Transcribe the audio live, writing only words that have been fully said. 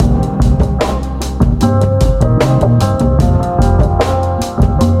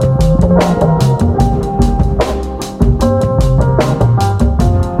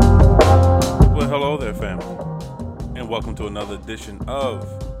edition of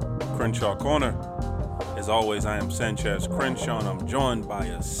Crenshaw Corner. As always, I am Sanchez Crenshaw, and I'm joined by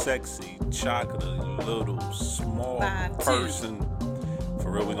a sexy, chocolatey, little, small 5'2". person.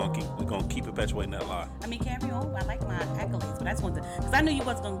 For real, we're gonna keep perpetuating that lie. I mean, carry on. I like my accolades, but I just wanted to, because I knew you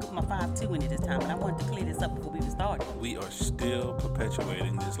wasn't gonna put my 5'2" in it this time, but I wanted to clear this up before we even started. We are still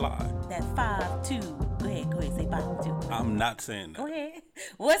perpetuating this lie. That 5'2". Go ahead, say 5'2". I'm not saying that. Go ahead.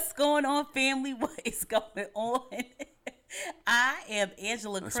 What's going on, family? What is going on? I am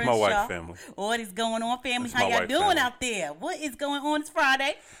Angela Crenshaw. It's my wife, family. What is going on, family? It's How my y'all wife, doing family. out there? What is going on? It's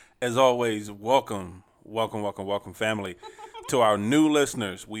Friday. As always, welcome, family. To our new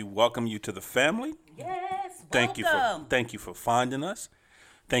listeners, we welcome you to the family. Yes, Thank welcome. you for finding us.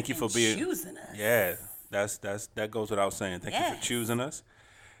 Thank you for being choosing us. Yeah, that goes without saying. Thank you Yes. for choosing us,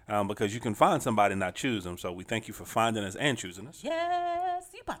 because you can find somebody and not choose them. So we thank you for finding us and choosing us. Yes,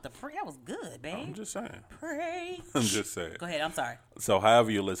 you about to pray. That was good, babe. I'm just saying. Pray. I'm just saying. Go ahead. I'm sorry. So however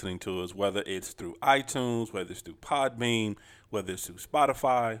you're listening to us, whether it's through iTunes, whether it's through Podbean, whether it's through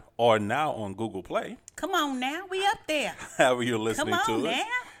Spotify, or now on Google Play, Come on now, we up there. however you're listening Come on to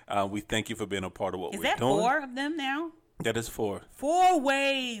us, we thank you for being a part of what Is we're that doing. 4 of them now? That is 4. 4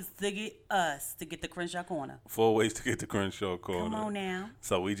 ways to get us to get the Crenshaw Corner. 4 ways to get the Crenshaw Corner. Come on now.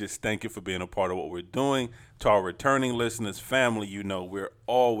 So we just thank you for being a part of what we're doing. To our returning listeners, family, you know we're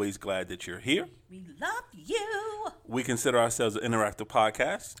always glad that you're here. We love you. We consider ourselves an interactive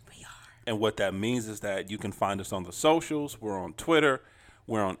podcast. We are. And what that means is that you can find us on the socials. We're on Twitter.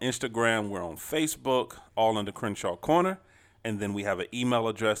 We're on Instagram. We're on Facebook, all under Crenshaw Corner. And then we have an email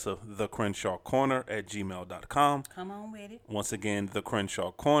address of thecrenshawcorner@gmail.com. Come on with it. Once again,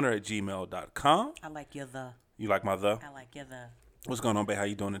 thecrenshawcorner@gmail.com. I like your the. You like my the? I like your the. What's going on, babe? How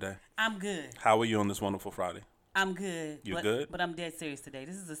you doing today? I'm good. How are you on this wonderful Friday? I'm good. You good? But I'm dead serious today.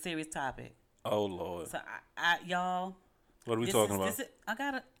 This is a serious topic. Oh, Lord. So y'all. What are we this talking is, about? This is, I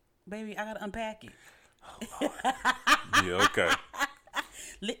gotta unpack it. Yeah, okay.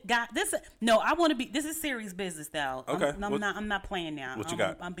 God, this is serious business though. Okay. I'm not playing now. What you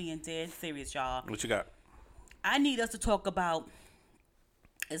got? I'm being dead serious, y'all. What you got? I need us to talk about.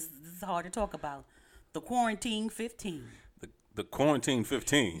 This is hard to talk about. The Quarantine 15. The Quarantine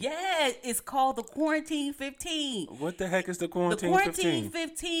 15? Yeah, it's called the Quarantine 15. What the heck is the Quarantine 15? The Quarantine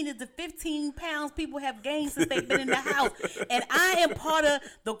 15 is the 15 pounds people have gained since they've been in the house. And I am part of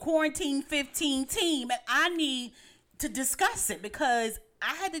the Quarantine 15 team. And I need to discuss it because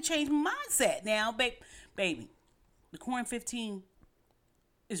I had to change my mindset. Now, baby, the Quarantine 15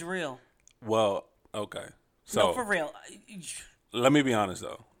 is real. Well, okay. So, No, for real. let me be honest,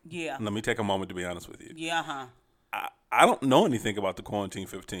 though. Yeah. Let me take a moment to be honest with you. Yeah, huh. I don't know anything about the Quarantine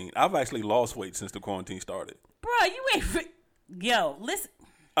 15. I've actually lost weight since the quarantine started. Bro, you ain't... Yo, listen...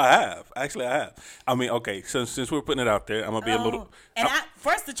 I have. Actually, I have. I mean, okay, since we're putting it out there, I'm going to be a little... And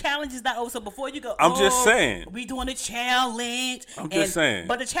first, the challenge is not over. So before you go, I'm just saying. We doing a challenge. I'm just saying.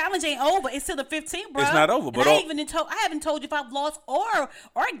 But the challenge ain't over. It's still the 15th, bro. It's not over. But I haven't told you if I've lost or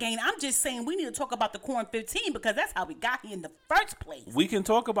gained. I'm just saying we need to talk about the Quarantine 15 because that's how we got here in the first place. We can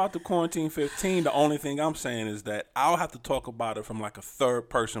talk about the Quarantine 15. The only thing I'm saying is that I'll have to talk about it from like a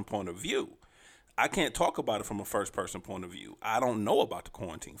third-person point of view. I can't talk about it from a first-person point of view. I don't know about the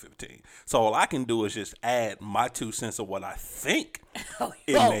Quarantine 15. So all I can do is just add my 2 cents of what I think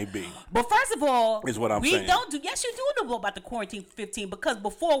it may be. But first of all, is what I'm saying. Yes, you do know about the Quarantine 15 because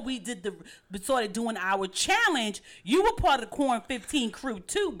before we started doing our challenge, you were part of the Quarantine 15 crew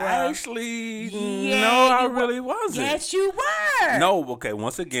too, bro. Actually, no, I really wasn't. Yes, you were. No, okay,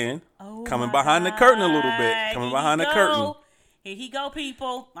 once again, coming behind the curtain a little bit. Coming behind the curtain. Here he go, people.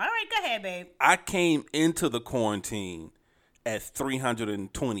 All right, go ahead, babe. I came into the quarantine at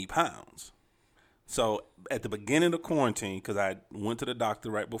 320 pounds. So at the beginning of quarantine, because I went to the doctor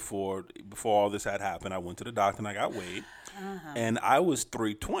right before all this had happened, I went to the doctor and I got weighed, and I was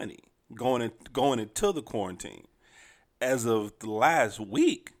 320 going into the quarantine. As of the last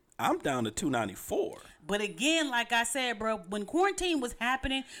week, I'm down to 294. But again, like I said, bro, when quarantine was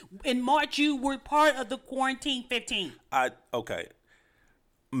happening in March, you were part of the Quarantine 15. Okay.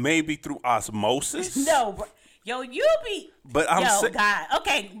 Maybe through osmosis. No, bro. Yo, you be. But I'm saying. God.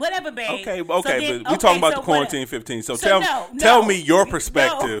 Okay, whatever, babe. Okay, but we're talking about the Quarantine 15. So, tell me your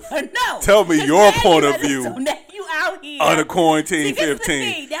perspective. No. Tell me your point of view. So now you out here. On the Quarantine 15. This is the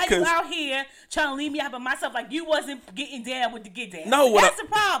thing. Now you out here trying to leave me out by myself like you wasn't getting down with the get down. No, that's the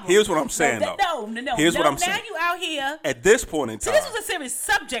problem. Here's what I'm saying, though. No. Here's what I'm saying. Now you out here. At this point in time. See, this was a serious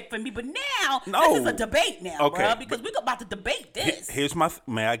subject for me, but now this is a debate now, bro, because we're about to debate this.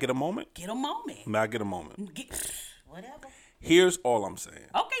 May I get a moment? Get a moment. May I get a moment? Whatever. Here's all I'm saying.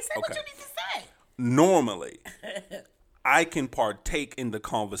 Okay, say what you need to say. Normally, I can partake in the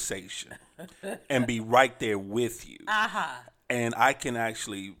conversation and be right there with you. And I can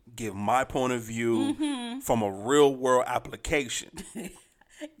actually give my point of view from a real world application.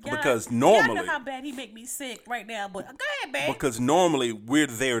 Because normally, y'all know how bad he make me sick right now, but go ahead, babe. Because normally we're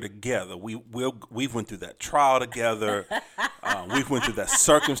there together. We've went through that trial together. We've went through that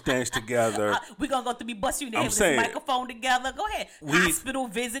circumstance together. We're gonna go through me bust you in the head with this microphone together. Go ahead. Hospital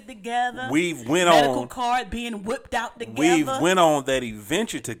visit together. We've went medical card being whipped out together. We've went on that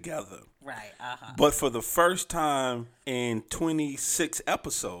adventure together. Right. But for the first time in 26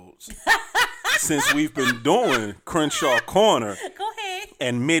 episodes. Since we've been doing Crenshaw Corner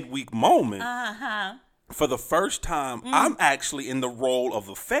and Midweek Moment, for the first time, I'm actually in the role of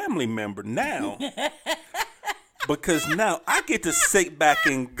a family member now. Because now I get to sit back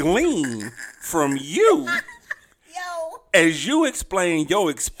and glean from you as you explain your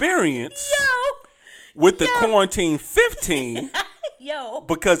experience with the Quarantine 15.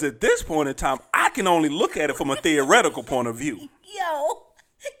 Because at this point in time, I can only look at it from a theoretical point of view.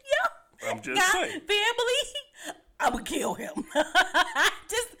 I'm just saying. Family, I'm gonna kill him.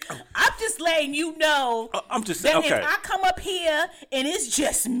 I'm just letting you know. I'm just saying. If I come up here and it's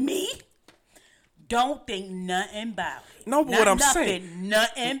just me, don't think nothing about it. No, but what I'm saying,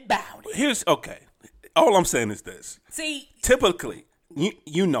 nothing about it. Here's all I'm saying is this. See, typically,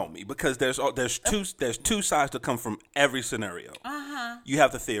 you know me because there's two sides to come from every scenario. You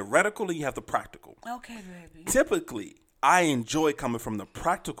have the theoretical and you have the practical. Okay, baby. Typically, I enjoy coming from the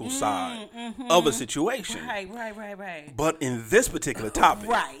practical side of a situation. Right. But in this particular topic,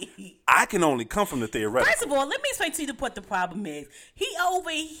 I can only come from the theoretical. First of all, let me explain to you what the problem is. He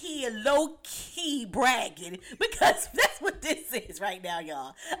over here low-key bragging because that's what this is right now,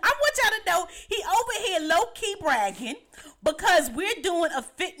 y'all. I want y'all to know he over here low-key bragging because we're doing a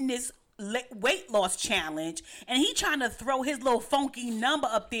fitness weight loss challenge and he trying to throw his little funky number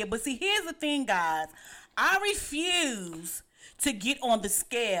up there. But see, here's the thing, guys. I refuse to get on the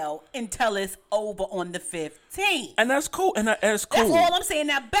scale until it's over on the 15th. And that's cool. That's cool. That's all I'm saying.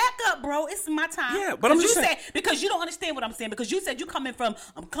 Now back up, bro. It's my time. Yeah, but I'm just saying. Because you don't understand what I'm saying. Because you said I'm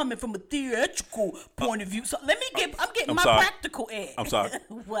coming from a theoretical point of view. So let me I'm getting my practical edge. I'm sorry.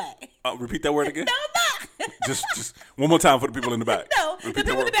 What? Repeat that word again? No, I'm not. just one more time for the people in the back. No, the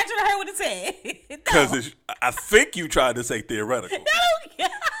people in the back should have heard what it said. Because I think you tried to say theoretical.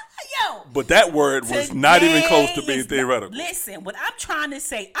 No, but that word was not even close to being theoretical. Listen, what I'm trying to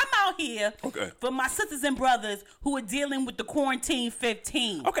say, I'm out here for my sisters and brothers who are dealing with the Quarantine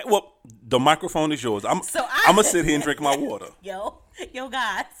 15. Okay, well, the microphone is yours. I'm going to sit here and drink my water. Yo,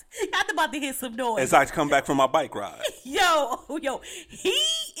 guys, y'all about to hear some noise. As I come back from my bike ride. Yo, he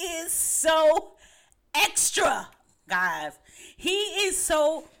is so extra, guys. He is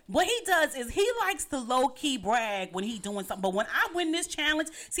so... What he does is he likes to low key brag when he's doing something. But when I win this challenge,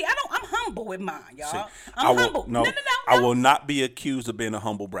 see, I'm humble with mine, y'all. I'm humble. No. I will not be accused of being a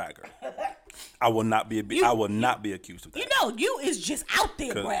humble bragger. I will not be accused of that. You know, you is just out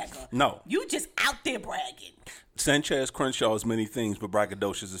there bragger. No. You just out there bragging. Sanchez Crenshaw is many things, but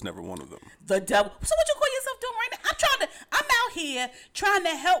braggadocious is never one of them. The devil. So what you call yourself doing right now? I'm out here trying to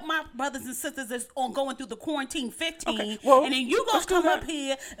help my brothers and sisters that's on going through the Quarantine 15. Okay, well, and then you gonna come up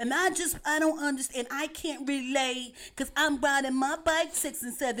here and I don't understand. I can't relate because I'm riding my bike 6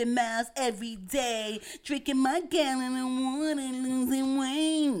 and 7 miles every day, drinking my gallon of water and losing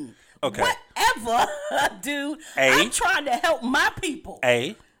weight. Okay. Whatever, dude. I'm trying to help my people.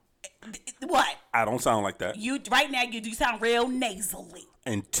 What? I don't sound like that. You right now you do sound real nasally.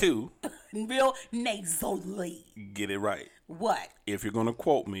 And 2, real nasally. Get it right. What? If you're gonna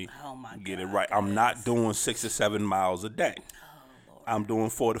quote me, get it right. I'm not doing 6 or 7 miles a day. Oh, I'm doing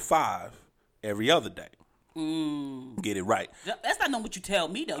 4 to 5 every other day. Get it right. That's not what you tell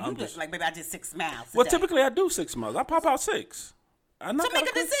me though. You just like maybe I did 6 miles. Well, typically I do 6 miles. I pop out 6. So make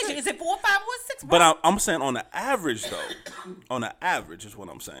a decision. Is it 4, 5, or 6? But I'm saying on the average though. On the average is what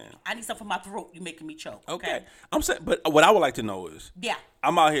I'm saying. I need something for my throat. You're making me choke. Okay. I'm saying, but what I would like to know is,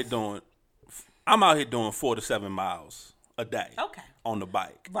 I'm out here doing 4 to 7 miles a day. Okay. On the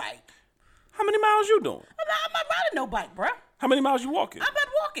bike. Right. How many miles you doing? I'm not riding no bike, bro. How many miles you walking? I'm not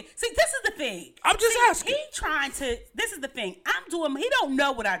walking. See, this is the thing. I'm just asking. This is the thing. He don't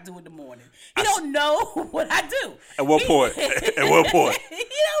know what I do in the morning. He don't know what I do. At what point? At what point? He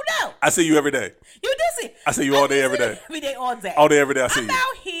don't know. I see you every day. You do see. I see you all day, every day. Every day, all day. All day, every day, I see you. I'm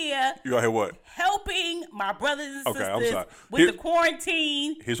out here. You out here what? Helping my brothers and sisters I'm sorry. with the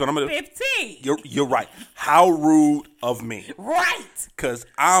Quarantine. Here's what I'm going to do. 15. You're right. How rude of me. Right. Because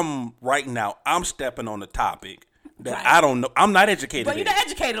right now, I'm stepping on the topic that Right. I don't know. I'm not educated But you're in. not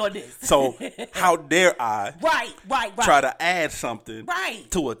educated on this. So how dare I right. try to add something Right.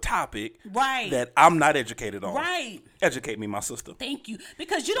 to a topic Right. that I'm not educated on? Right. Educate me, my sister. Thank you.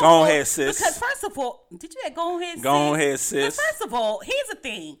 Because you don't Go know, ahead, sis. Because first of all, did you go ahead, sis? Go ahead, sis. Because first of all, here's the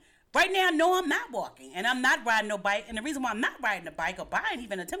thing. Right now, no, I'm not walking, and I'm not riding no bike. And the reason why I'm not riding a bike or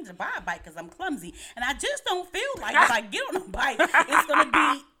even attempting to buy a bike because I'm clumsy, and I just don't feel like if I get on a bike, it's going to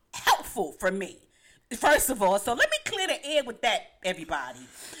be helpful for me. First of all, so let me clear the air with that, everybody.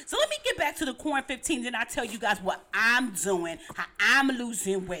 So let me get back to the Corn 15, then I'll tell you guys what I'm doing, how I'm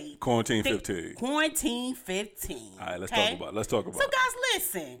losing weight. Quarantine 15. Quarantine 15. All right, let's talk about it. So guys,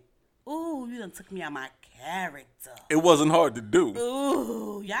 listen. Ooh, you done took me out my character. It wasn't hard to do.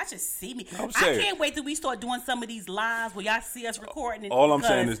 Ooh, y'all should see me. I can't wait till we start doing some of these lives where y'all see us recording. All I'm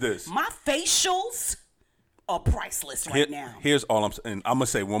saying is this. My facials are priceless right now. Here's all I'm saying. I'm going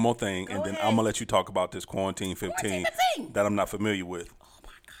to say one more thing, Go and then ahead. I'm going to let you talk about this Quarantine 15 that I'm not familiar with. Oh, my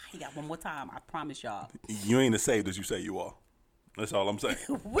God. He got one more time. I promise y'all. You ain't as saved as you say you are. That's all I'm saying.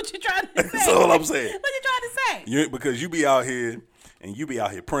 What you trying to say? That's all I'm saying. What you trying to say? Because you be out here, and you be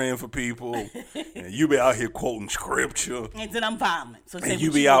out here praying for people, and you be out here quoting scripture. And then I'm violent. So say And you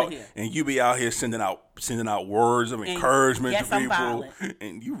what be you out, hear. and you be out here sending out words of encouragement yes, to I'm people. violent.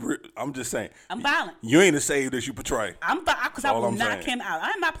 And I'm just saying, I'm violent. you ain't as saved as you portray. I'm because I will I'm knock saying. him out.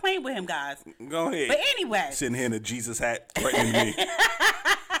 I'm not playing with him, guys. Go ahead. But anyway, Sitting here in a Jesus hat threatening me.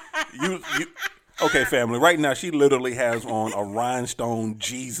 you okay, family? Right now, she literally has on a rhinestone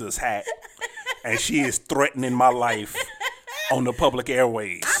Jesus hat, and she is threatening my life on the public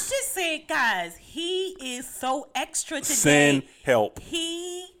airways. I'm just saying, guys, he is so extra today. Send help.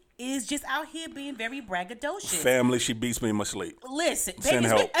 He is just out here being very braggadocious. Family, she beats me in my sleep. Listen, Send baby,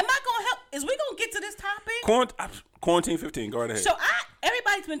 help. am I gonna help? Is we gonna get to this topic? Quarantine 15. Go right ahead. So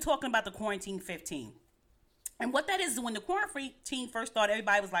everybody's been talking about the Quarantine 15. And what that is when the quarantine first started,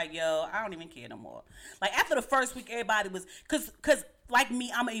 everybody was like, yo, I don't even care no more. Like after the first week, everybody was, cause like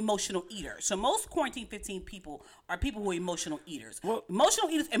me, I'm an emotional eater. So most Quarantine 15 people are people who are emotional eaters. Well,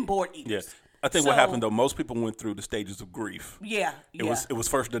 emotional eaters and bored eaters. Yes. I think what happened though, most people went through the stages of grief. Yeah. It was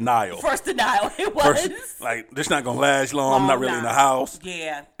first denial. First denial. It was. Like, this not gonna last long. I'm not really in the house.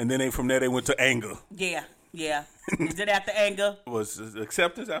 Yeah. And then from there they went to anger. Yeah. Is it after anger? Was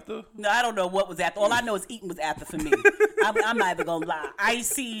acceptance after? No, I don't know what was after. All I know is eating was after for me. I'm not even gonna lie.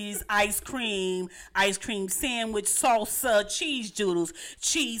 Ices, ice cream sandwich, salsa, cheese doodles,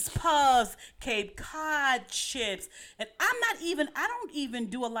 cheese puffs, Cape Cod chips, and I don't even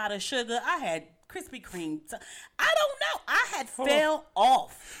do a lot of sugar. I had Krispy Kreme. I don't know. I had fell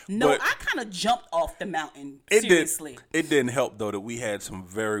off. No, But I kind of jumped off the mountain. It Seriously. It didn't help though that we had some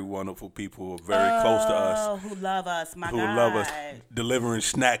very wonderful people who are very close to us. Who love us, who love us, delivering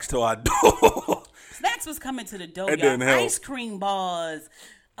snacks to our door. Snacks was coming to the door. It didn't help. Ice cream bars,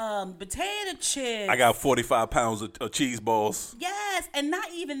 potato chips. I got 45 pounds of cheese balls. Yes, and not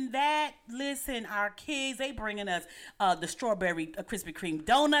even that. Listen, our kids, they bringing us the strawberry Krispy Kreme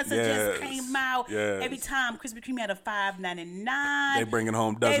donuts that just came out. Yes. Every time Krispy Kreme had a $5.99. They bringing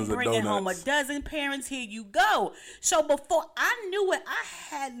home dozens of donuts. They bringing home a dozen. Parents, here you go. So before I knew it,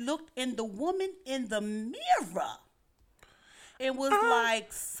 I had looked in the woman in the mirror. It was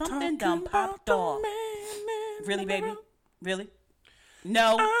like something done popped off. Really, baby? Really?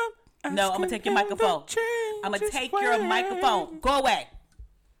 No, I'm gonna take your microphone. I'm gonna take your microphone. Go away.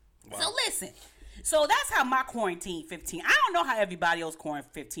 Wow. So listen. So that's how my Quarantine 15. I don't know how everybody else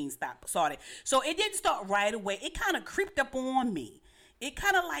Quarantine 15 started. So it didn't start right away. It kind of creeped up on me. It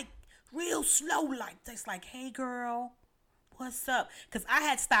kind of like real slow, like it's like, hey girl, what's up? Because I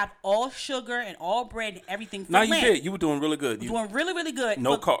had stopped all sugar and all bread and everything. No, you did. You were doing really good. You were doing really, really good.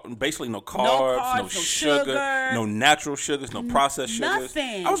 Basically no carbs, no sugar, no natural sugars, no processed sugars.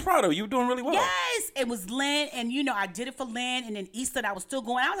 Nothing. I was proud of you. You were doing really well. Yes, it was Lent, and I did it for Lent, and then Easter I was still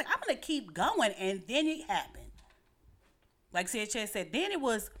going. I was like, I'm gonna keep going, and then it happened. Like CHS said, then it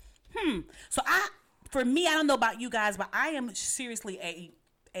was, So for me, I don't know about you guys, but I am seriously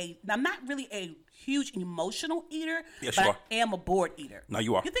I'm not really a huge emotional eater, yes, but you are. I am a bored eater. No,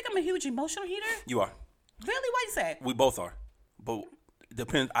 you are. You think I'm a huge emotional eater? You are. Really? What you say? We both are. But it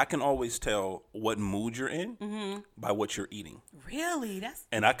depends. I can always tell what mood you're in by what you're eating. Really?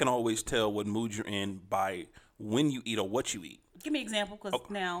 And I can always tell what mood you're in by when you eat or what you eat. Give me an example, because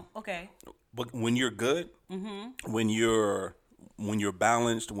now, okay. But when you're good, when you're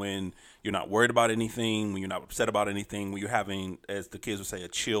balanced, when you're not worried about anything, when you're not upset about anything, when you're having, as the kids would say, a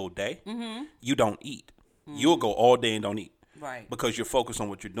chill day, you don't eat. You'll go all day and don't eat. Right. Because you're focused on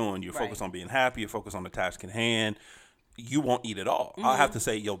what you're doing. You're focused on being happy. You're focused on the task in hand. You won't eat at all. I'll have to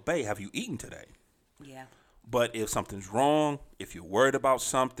say, yo, babe, have you eaten today? Yeah. But if something's wrong, if you're worried about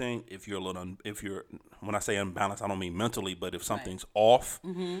something, if you're when I say unbalanced, I don't mean mentally, but if something's off,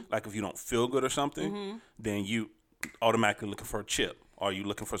 like if you don't feel good or something, then you automatically looking for a chip, or you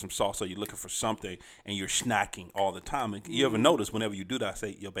looking for some sauce, or you're looking for something, and you're snacking all the time. And you ever notice whenever you do that, I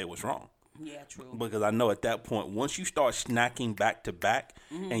say, yo, babe, what's wrong? Yeah, true. Because I know at that point, once you start snacking back to back,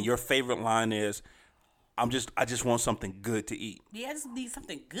 and your favorite line is, I just want something good to eat. Yeah, I just need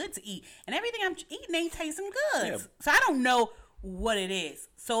something good to eat. And everything I'm eating ain't tasting good. Yeah. So I don't know what it is.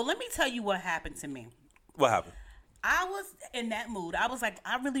 So let me tell you what happened to me. What happened? I was in that mood. I was like,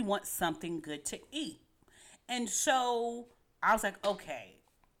 I really want something good to eat. And so I was like, okay,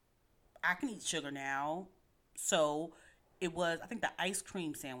 I can eat sugar now. So it was, I think, the ice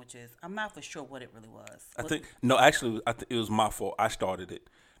cream sandwiches. I'm not for sure what it really was. It was my fault. I started it.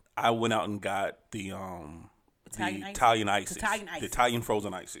 I went out and got the Italian ices. The Italian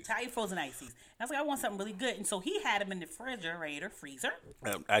frozen ices. Italian frozen ices. And I was like, I want something really good. And so he had them in the freezer.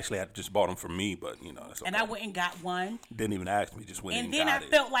 Actually, I just bought them for me, but that's okay. And I went and got one. Didn't even ask me, just went and got it. And then I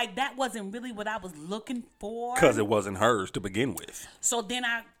felt like that wasn't really what I was looking for. Because it wasn't hers to begin with. So then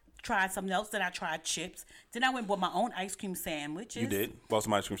I tried something else. Then I tried chips. Then I went and bought my own ice cream sandwiches. You did? Bought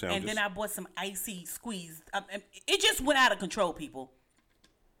some ice cream sandwiches. And then I bought some icy squeeze. It just went out of control, people.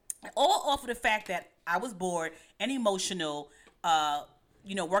 All off of the fact that I was bored and emotional,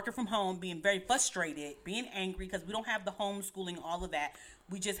 working from home, being very frustrated, being angry because we don't have the homeschooling, all of that.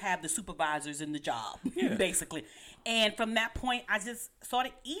 We just have the supervisors in the job, basically. And from that point, I just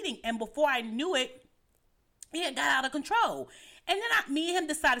started eating. And before I knew it, it got out of control. And then me and him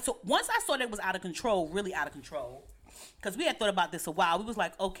decided, so once I saw that it was out of control, really out of control, because we had thought about this a while. We was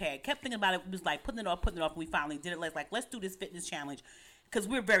like, okay, kept thinking about it. We was like putting it off, and we finally did it. Let's do this fitness challenge. Because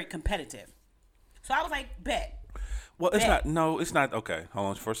we're very competitive. So I was like, bet. Well, it's not. No, it's not. Okay, hold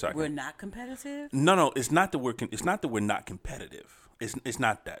on for a second. We're not competitive? No, it's not that we're not competitive. It's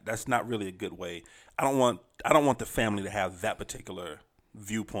not that. That's not really a good way. I don't want the family to have that particular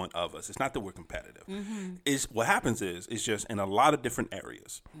viewpoint of us. It's not that we're competitive. It's what happens is it's just in a lot of different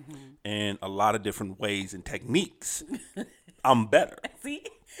areas and a lot of different ways and techniques. I'm better. See,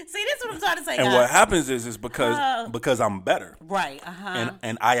 that's what I'm trying to say. And what happens is because I'm better, right?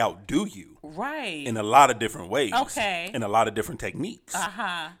 And I outdo you, right? In a lot of different ways, okay. In a lot of different techniques,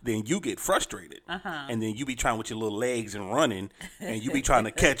 Then you get frustrated, and then you be trying with your little legs and running, and you be trying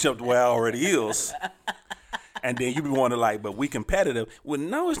to catch up to where I already is. And then you be wanting but we competitive. Well,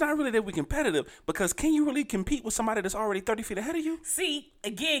 no, it's not really that we competitive because can you really compete with somebody that's already 30 feet ahead of you? See,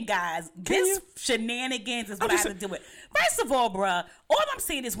 again, guys, shenanigans is what I have to do with. First of all, bruh, all I'm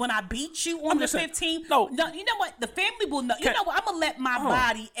saying is when I beat you on the 15th, no, you know what? The family will know. You know what? I'm going to let my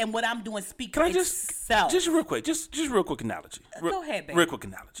body and what I'm doing speak for itself. Just real quick. Just real quick analogy. Go ahead, baby. Real quick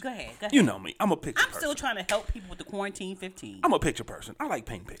analogy. Go ahead. You know me. I'm a picture person. I'm still trying to help people with the quarantine 15. I'm a picture person. I like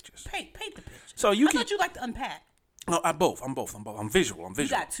painting pictures. Paint the picture. So I thought you liked to unpack. No, I'm both. I'm visual. You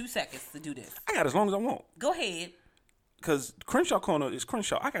got 2 seconds to do this. I got as long as I want. Go ahead. Because Crenshaw Corner is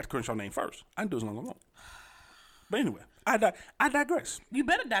Crenshaw. I got the Crenshaw name first. I can do as long as I want. But anyway, I digress. You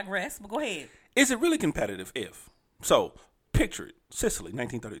better digress, but go ahead. Is it really competitive So, picture it. Sicily,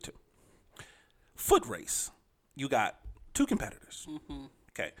 1932. Foot race. You got 2 competitors.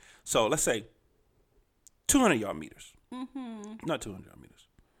 Okay. So, let's say 200-yard meters. Not 200-yard meters.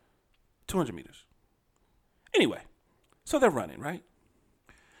 200 meters. Anyway, so they're running, right?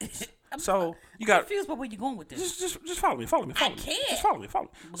 So you got confused by where you're going with this. Just follow me. I can't. Just follow me.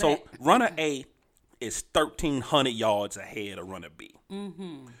 So runner A is 1,300 yards ahead of runner B.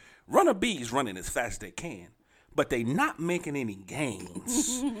 Runner B is running as fast as they can, but they not making any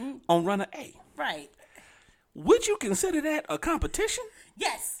gains on runner A. Right. Would you consider that a competition?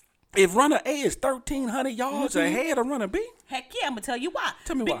 Yes. If runner A is 1,300 yards ahead of runner B? Heck yeah, I'm gonna tell you why.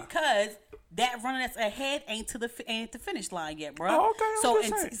 Tell me why. Because that runner that's ahead ain't to the finish line yet, bro. Oh,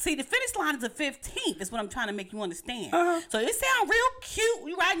 okay. See, the finish line is the 15th. Is what I'm trying to make you understand. So it sounds real cute.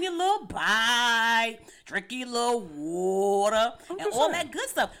 You riding your little bike, drinking your little water, and all that good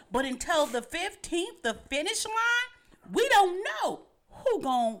stuff. But until the 15th, the finish line, we don't know who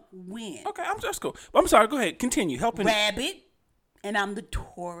gonna win. Okay, that's cool. I'm sorry. Go ahead. Continue. Helping. Rabbit, and I'm the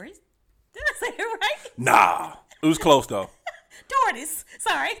tourist. Did I say it right? Nah, it was close though. Tortoise.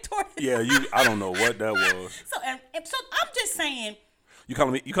 Sorry, tortoise. Yeah, I don't know what that was. So I'm just saying. You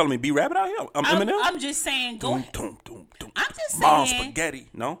calling me B Rabbit out here? I'm Eminem. I'm just saying. Go ahead. I'm just saying. Mom spaghetti.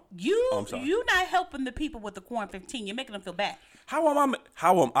 No. You not helping the people with the Corn 15. You're making them feel bad. How am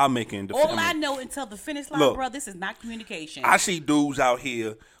I making the? All I know until the finish line, bro. This is not communication. I see dudes out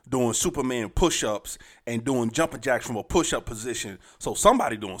here doing Superman push-ups and doing jumping jacks from a push-up position. So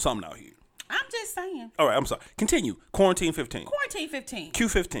somebody doing something out here. I'm just saying. All right, I'm sorry. Continue. Quarantine 15. Quarantine 15.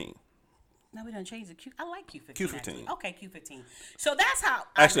 Q15. No, we done changed the Q. I like Q15. Q15. Actually. Okay, Q15. So that's how.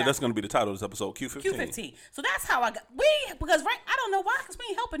 Actually, that's going to be the title of this episode. Q15. Q15. So that's how I got. Because I don't know why. Because we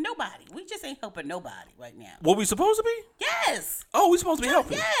ain't helping nobody. We just ain't helping nobody right now. What we supposed to be? Yes. Oh, we supposed to be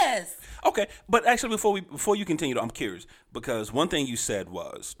helping. Yes. Okay, but actually, before you continue, I'm curious because one thing you said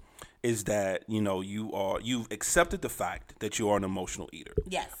is that you've accepted the fact that you are an emotional eater.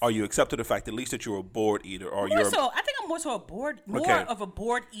 Yes. Or you accepted the fact at least that you're a bored eater, or I think I'm more of a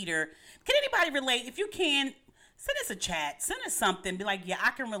bored eater. Can anybody relate? If you can, send us a chat, send us something. Be like, yeah, I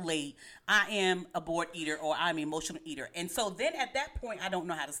can relate. I am a bored eater, or I'm an emotional eater. And so then at that point, I don't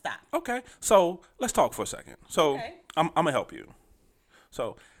know how to stop. Okay, so let's talk for a second. So okay. I'm gonna help you.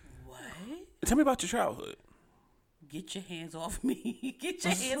 So what? Tell me about your childhood. Get your hands off me. Get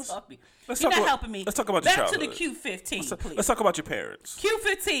your hands off me. You're not helping me. Let's talk about your childhood. Back to the Q15, please. Let's talk about your parents.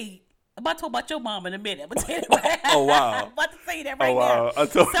 Q15. I'm about to talk about your mom in a minute. I'm about to tell you that. Oh, wow. I'm about to say that right now.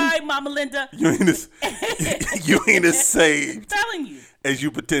 Sorry, Mama Linda. You ain't as saved. I'm telling you. As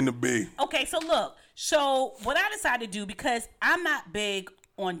you pretend to be. Okay, so look. So what I decided to do, because I'm not big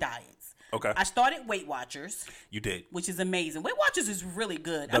on diets. Okay. I started Weight Watchers. You did. Which is amazing. Weight Watchers is really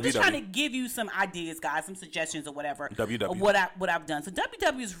good. I'm just trying to give you some ideas, guys, some suggestions or whatever. WW. Of what I've done. So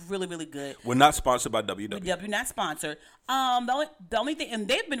WW is really, really good. We're not sponsored by WW. WW not sponsored. The only thing, and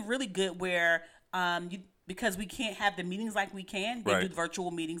they've been really good where because we can't have the meetings like we can. They do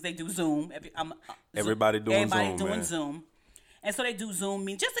virtual meetings. They do Zoom. Everybody doing Zoom. And so they do Zoom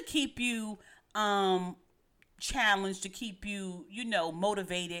meetings just to keep you challenge, to keep you,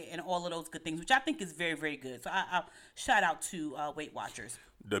 motivated and all of those good things, which I think is very, very good. So I'll shout out to Weight Watchers.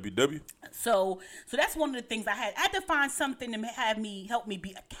 WW. So that's one of the things I had to find something to help me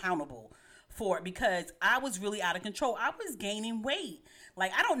be accountable for it, because I was really out of control. I was gaining weight.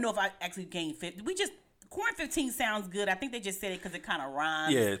 Like, I don't know if I actually gained 50. Corn 15 sounds good. I think they just said it because it kind of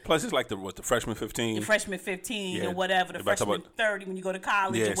rhymes. Yeah. Plus, it's like the freshman 15. The freshman 15 or whatever. The freshman 30 when you go to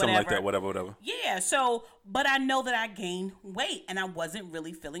college or whatever. Something like that. Whatever. Yeah. So, but I know that I gained weight and I wasn't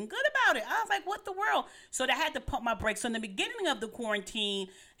really feeling good about it. I was like, what the world? So I had to pump my brakes. So in the beginning of the quarantine,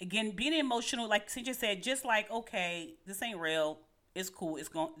 again, being emotional, like Cynthia said, just like, okay, this ain't real. It's cool.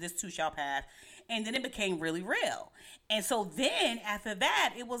 This too shall pass. And then it became really real. And so then after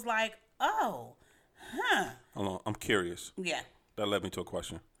that, it was like, oh, Hold on, I'm curious. Yeah. That led me to a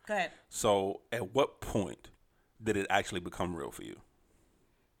question. Go ahead. So, at what point did it actually become real for you?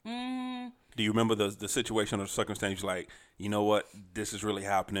 Do you remember the situation or the circumstance? Like, you know what? This is really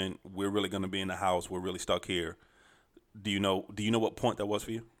happening. We're really going to be in the house. We're really stuck here. Do you know what point that was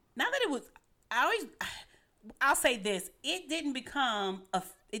for you? Now that it was, I'll say this: it didn't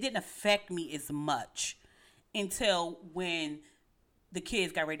affect me as much until when the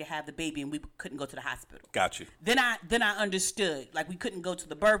kids got ready to have the baby and we couldn't go to the hospital. Got you. Then I understood. Like, we couldn't go to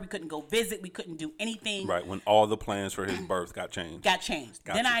the birth. We couldn't go visit. We couldn't do anything. Right. When all the plans for his birth got changed.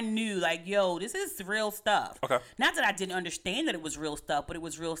 Then I knew, like, yo, this is real stuff. Okay. Not that I didn't understand that it was real stuff, but it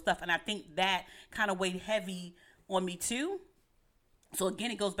was real stuff. And I think that kind of weighed heavy on me too. So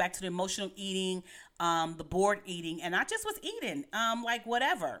again, it goes back to the emotional eating, the bored eating. And I just was eating, like,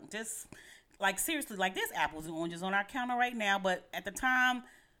 whatever. Just... like, seriously, like, there's apples and oranges on our counter right now, but at the time,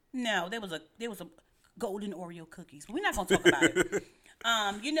 no, there was a golden Oreo cookies. But we're not gonna talk about it.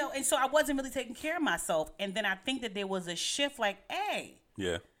 And so I wasn't really taking care of myself. And then I think that there was a shift, like, hey,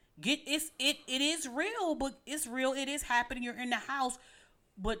 yeah, it is real, but it's real. It is happening. You're in the house,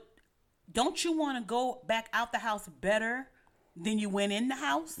 but don't you want to go back out the house better than you went in the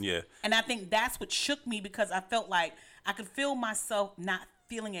house? Yeah. And I think that's what shook me, because I felt like I could feel myself not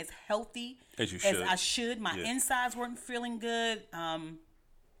feeling as healthy as I should. My insides weren't feeling good.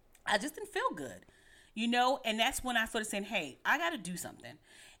 I just didn't feel good, and that's when I started saying, hey, I got to do something.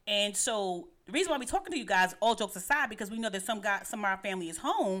 And so the reason why we're talking to you guys, all jokes aside, because we know that some of our family is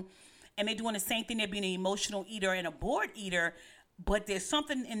home and they're doing the same thing. They're being an emotional eater and a bored eater, but there's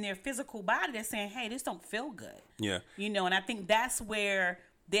something in their physical body that's saying, hey, this don't feel good. Yeah. And I think that's where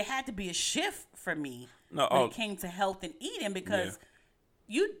there had to be a shift for me when it came to health and eating, because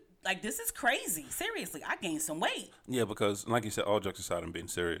this is crazy. Seriously, I gained some weight. Yeah, because like you said, all jokes aside, I'm being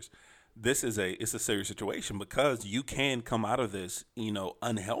serious. It's a serious situation, because you can come out of this,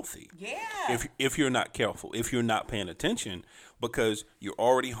 unhealthy. Yeah. If you're not careful, if you're not paying attention, because you're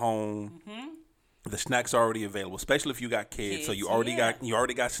already home. Mm-hmm. The snacks are already available, especially if you got kids. So you already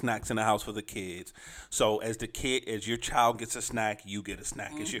got snacks in the house for the kids. So as your child gets a snack, you get a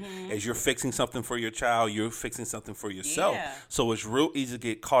snack. Mm-hmm. As you're fixing something for your child, you're fixing something for yourself. Yeah. So it's real easy to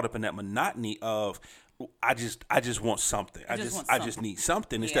get caught up in that monotony of I just want something. I just need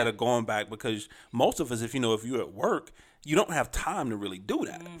something instead Yeah. of going back, because most of us, if you're at work, you don't have time to really do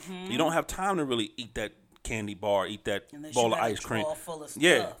that. You don't have time to really eat that candy bar, eat that Unless bowl you of got ice a cream. drawer full of stuff.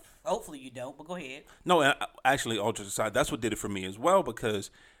 Yeah. Hopefully you don't, but go ahead. No, and actually, all jokes aside, that's what did it for me as well, because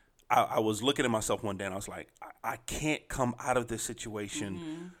I was looking at myself one day and I was like, I can't come out of this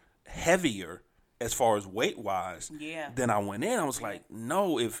situation heavier as far as weight wise than I went in. I was like,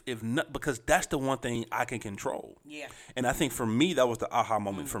 no, if not, because that's the one thing I can control. Yeah. And I think for me, that was the aha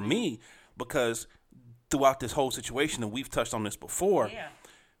moment for me, because throughout this whole situation, and we've touched on this before,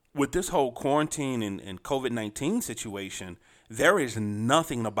 with this whole quarantine and COVID-19 situation, there is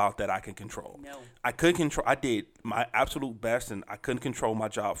nothing about that I can control. No. I did my absolute best, and I couldn't control my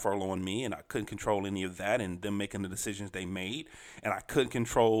job furloughing me, and I couldn't control any of that and them making the decisions they made. And I couldn't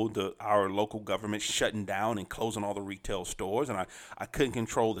control our local government shutting down and closing all the retail stores. And I couldn't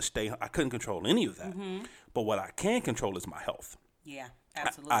control I couldn't control any of that. But what I can control is my health. Yeah,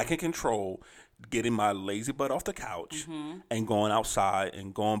 absolutely. I can control getting my lazy butt off the couch and going outside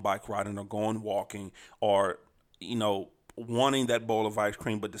and going bike riding or going walking, or, wanting that bowl of ice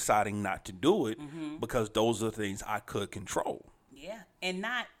cream but deciding not to do it, because those are the things I could control. Yeah, and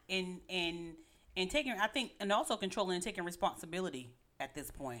not in taking, I think, and also controlling and taking responsibility at this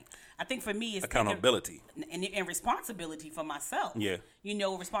point. I think for me, it's accountability and responsibility for myself. Yeah.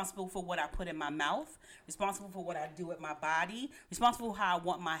 Responsible for what I put in my mouth, responsible for what I do with my body, responsible for how I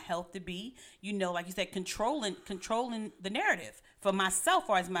want my health to be. Like you said, controlling the narrative for myself,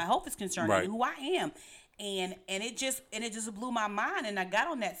 or as my health is concerned, Right. and who I am. And it just blew my mind, and I got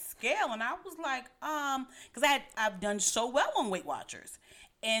on that scale, and I was like, because I've done so well on Weight Watchers,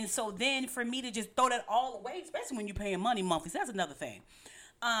 and so then for me to just throw that all away, especially when you're paying money monthly, so that's another thing,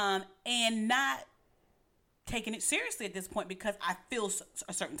 and not taking it seriously at this point, because I feel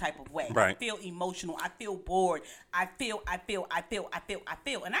a certain type of way. Right. I feel emotional. I feel bored. I feel,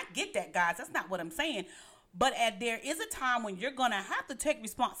 and I get that, guys. That's not what I'm saying, but there is a time when you're gonna have to take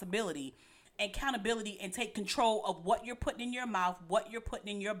responsibility, accountability, and take control of what you're putting in your mouth, what you're putting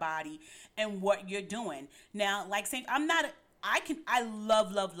in your body, and what you're doing. Now, like saying, I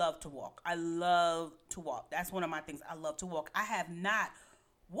love to walk. I love to walk. That's one of my things. I love to walk. I have not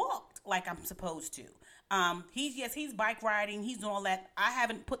walked like I'm supposed to. He's bike riding. He's doing all that. I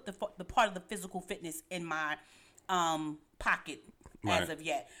haven't put the part of the physical fitness in my pocket as of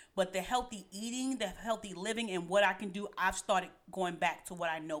yet. But the healthy eating, the healthy living, and what I can do, I've started going back to what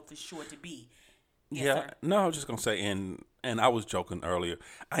I know for sure to be. Yes, sir. No, I was just going to say, and I was joking earlier,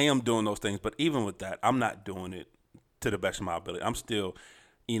 I am doing those things, but even with that, I'm not doing it to the best of my ability. I'm still,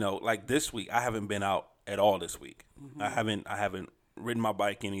 like this week, I haven't been out at all this week. I haven't ridden my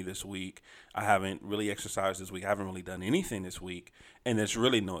bike any this week. I haven't really exercised this week. I haven't really done anything this week, and there's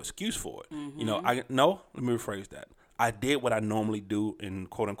really no excuse for it. Let me rephrase that. I did what I normally do in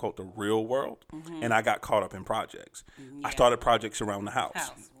quote unquote the real world, and I got caught up in projects. I started projects around the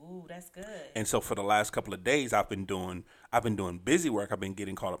house. Ooh, that's good. And so for the last couple of days, I've been doing busy work. I've been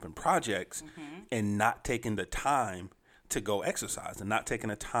getting caught up in projects and not taking the time to go exercise, and not taking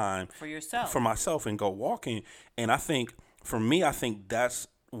the time for yourself, for myself, and go walking. And I think for me, that's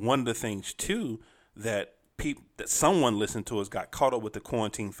one of the things too that someone listened to us got caught up with the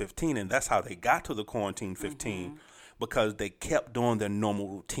quarantine 15, and that's how they got to the quarantine 15. Because they kept doing their normal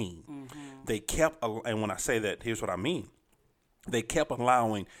routine. They kept, and when I say that, here's what I mean. They kept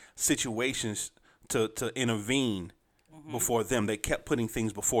allowing situations to intervene before them. They kept putting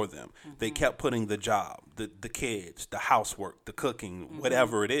things before them. They kept putting the job, the kids, the housework, the cooking,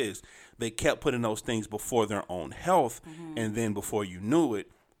 whatever it is. They kept putting those things before their own health. And then before you knew it,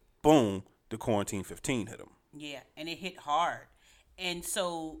 boom, the quarantine 15 hit them. Yeah, and it hit hard. And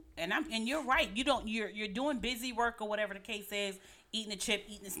so, and you're right. You're doing busy work or whatever the case is, eating a chip,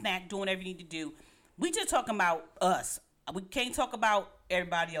 eating a snack, doing whatever you need to do. We just talking about us. We can't talk about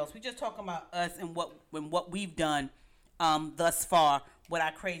everybody else. We just talking about us and what we've done thus far with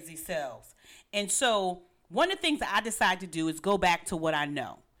our crazy selves. And so, one of the things that I decided to do is go back to what I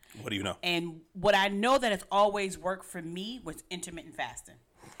know. What do you know? And what I know that has always worked for me was intermittent fasting.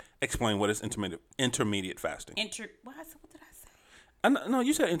 Explain what is intermediate fasting. What did I say? No,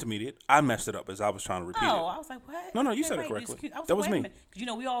 you said intermediate. I messed it up as I was trying to repeat it. Oh, I was like, what? No, you said it correctly. That was me.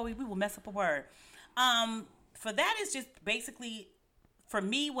 Because, we will mess up a word. For that, is just basically, for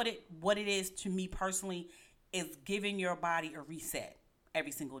me, what it is to me personally is giving your body a reset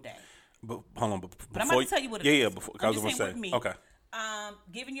every single day. But hold on. But I'm going to tell you what it is. Yeah, before. I was going to say. Me, okay.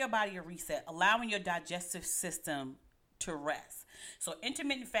 Giving your body a reset, allowing your digestive system to rest. So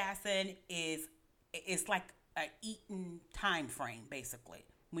intermittent fasting it's like an eating time frame, basically,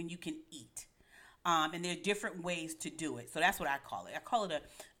 when you can eat. And there are different ways to do it. So that's what I call it. I call it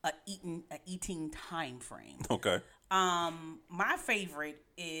a eating time frame. Okay. My favorite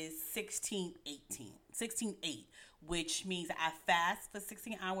is 16-8, which means I fast for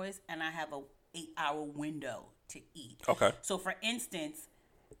 16 hours and I have a 8-hour window to eat. Okay. So for instance,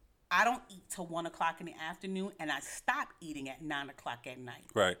 I don't eat till 1 o'clock in the afternoon, and I stop eating at 9 o'clock at night.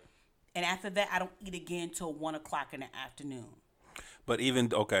 Right. And after that, I don't eat again till 1 o'clock in the afternoon. But even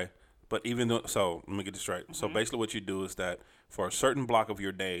though, so let me get this straight. So basically what you do is that for a certain block of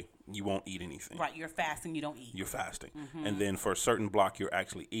your day, you won't eat anything. Right, you're fasting, you don't eat. You're fasting. And then for a certain block, you're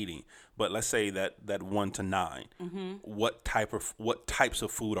actually eating. But let's say that 1 to 9, what types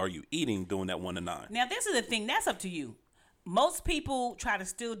of food are you eating during that 1 to 9? Now, this is the thing. That's up to you. Most people try to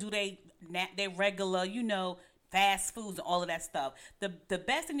still do their regular, fast foods and all of that stuff. The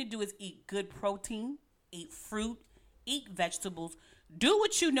best thing to do is eat good protein, eat fruit, eat vegetables. Do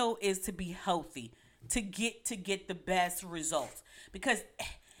what you know is to be healthy, to get the best results. Because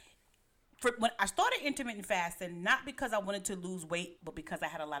when I started intermittent fasting, not because I wanted to lose weight, but because I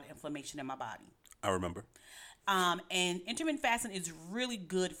had a lot of inflammation in my body. I remember. And intermittent fasting is really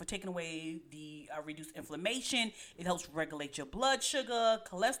good for taking away the reduced inflammation. It helps regulate your blood sugar,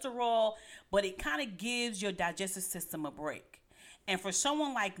 cholesterol, but it kind of gives your digestive system a break. And for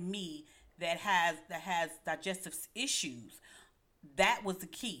someone like me that has digestive issues, that was the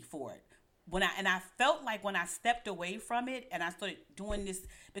key for it. I felt like when I stepped away from it and I started doing this,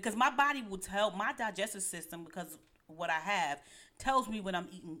 because my body will tell, my digestive system, because what I have, tells me when I'm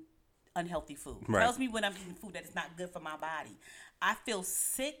eating unhealthy food. Right. Tells me when I'm eating food that is not good for my body. I feel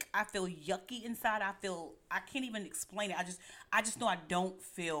sick. I feel yucky inside. I can't even explain it. I just know I don't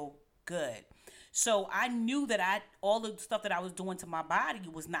feel good. So I knew that all the stuff that I was doing to my body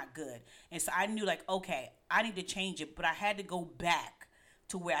was not good. And so I knew okay, I need to change it, but I had to go back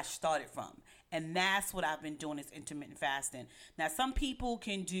to where I started from. And that's what I've been doing, is intermittent fasting. Now, some people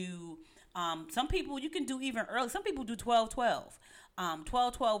can do, you can do even early. Some people do 12-12.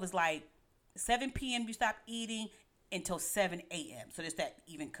 12-12 is like 7 p.m. you stop eating until 7 a.m. So there's that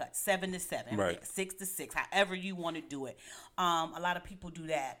even cut, 7 to 7, right. 6 to 6, however you want to do it. A lot of people do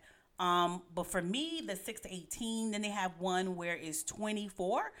that. But for me, the 6 to 18, then they have one where it's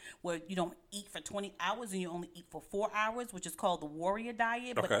 24, where you don't eat for 20 hours and you only eat for 4 hours, which is called the warrior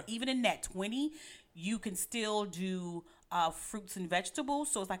diet. Okay. But even in that 20, you can still do fruits and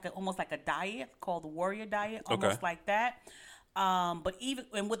vegetables. So it's almost like a diet called the warrior diet, almost like that. But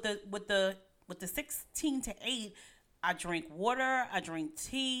even with the 16 to 8, I drink water, I drink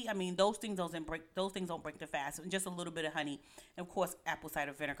tea. I mean, those things don't break the fast. And just a little bit of honey, and of course, apple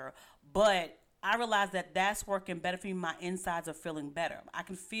cider vinegar. But I realized that that's working better for me. My insides are feeling better. I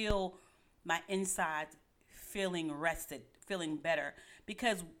can feel my insides feeling rested, feeling better,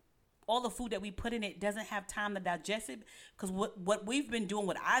 because all the food that we put in it doesn't have time to digest it. Because what I've been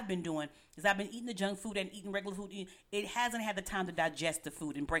doing is I've been eating the junk food and eating regular food. It hasn't had the time to digest the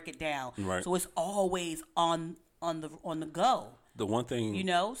food and break it down. Right. So it's always on the go. The one thing,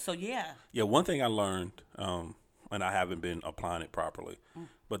 so yeah. Yeah, one thing I learned, and I haven't been applying it properly,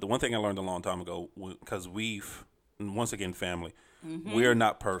 but the one thing I learned a long time ago, because once again, family, we are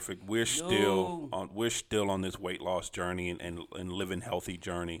not perfect. We're still on this weight loss journey and living healthy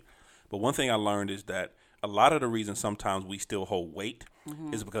journey. But one thing I learned is that a lot of the reason sometimes we still hold weight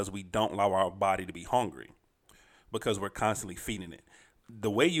is because we don't allow our body to be hungry, because we're constantly feeding it. The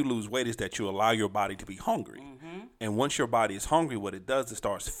way you lose weight is that you allow your body to be hungry. And once your body is hungry, what it does is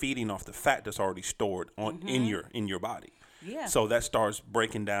starts feeding off the fat that's already stored in your body. Yeah. So that starts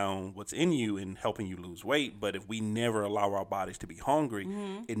breaking down what's in you and helping you lose weight. But if we never allow our bodies to be hungry,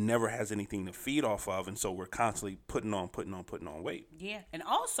 it never has anything to feed off of. And so we're constantly putting on weight. Yeah. And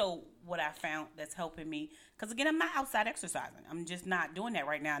also what I found that's helping me, because again, I'm not outside exercising. I'm just not doing that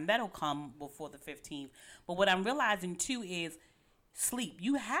right now. And that'll come before the 15th. But what I'm realizing too is sleep.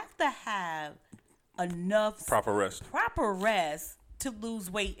 You have to have enough proper rest to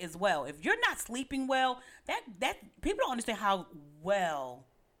lose weight as well. If you're not sleeping well, that people don't understand how well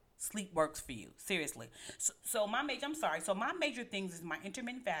sleep works for you. Seriously. So my major things is my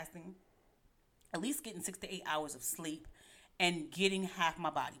intermittent fasting, at least getting 6 to 8 hours of sleep, and getting half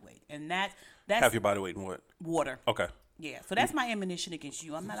my body weight. And that's half your body weight in what? Water. Okay. Yeah, so that's my ammunition against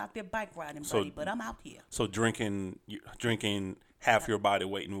you. I'm not out there bike riding, buddy, but I'm out here. So drinking half your body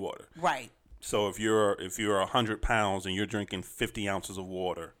weight in water. Right. So if you're 100 pounds and you're drinking 50 ounces of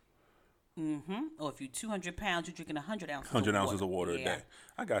water. Or if you're 200 pounds, you're drinking 100 ounces. 100 ounces of water a day.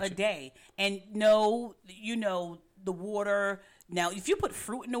 I got you. A day, and the water Now, if you put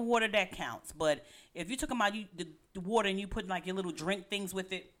fruit in the water, that counts. But if you're talking about the water and you put like your little drink things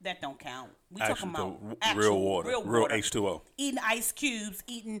with it, that don't count. We talking about real water, real H2O. Eating ice cubes,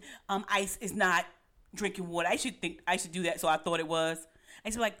 eating ice is not drinking water. I should do that. So I thought it was. I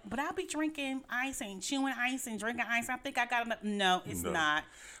used to be like, but I'll be drinking ice and chewing ice and drinking ice. I think I got enough. No, it's not.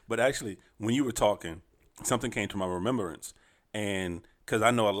 But actually, when you were talking, something came to my remembrance, and because I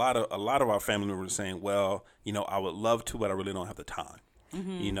know a lot of our family members were saying, well, I would love to, but I really don't have the time.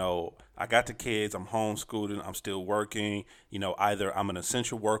 Mm-hmm. I got the kids, I'm homeschooling, I'm still working. Either I'm an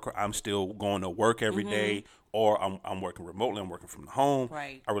essential worker, I'm still going to work every day, or I'm working remotely, I'm working from home.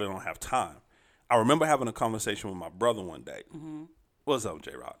 Right. I really don't have time. I remember having a conversation with my brother one day. Mm-hmm. What's up,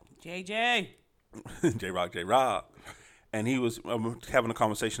 J-Rock? JJ. J-Rock, J-Rock. And he was having a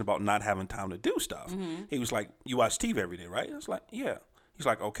conversation about not having time to do stuff. Mm-hmm. He was like, you watch TV every day, right? I was like, yeah. He's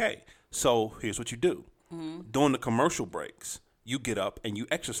like, okay, so here's what you do. Mm-hmm. During the commercial breaks, you get up and you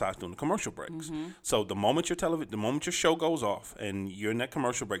exercise during the commercial breaks. Mm-hmm. So the moment your show goes off and you're in that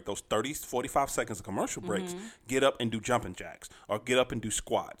commercial break, those 30, 45 seconds of commercial breaks, get up and do jumping jacks, or get up and do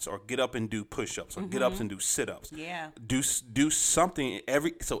squats, or get up and do push-ups, or get ups and do sit-ups. Yeah. Do something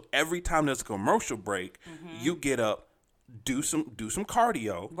every time there's a commercial break, you get up, do some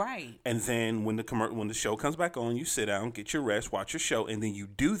cardio, right? And then when the show comes back on, you sit down, get your rest, watch your show, and then you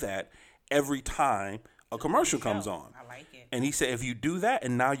do that every time a commercial comes on. I like it. And he said, if you do that,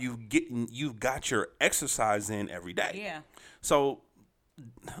 and now you've got your exercise in every day. Yeah. So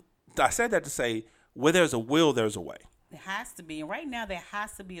I said that to say, where there's a will, there's a way. There has to be, and right now there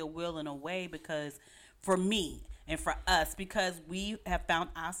has to be a will and a way, because for me and for us, because we have found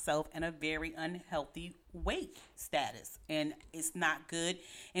ourselves in a very unhealthy weight status, and it's not good.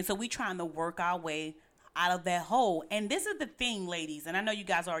 And so we trying to work our way out of that hole. And this is the thing, ladies, and I know you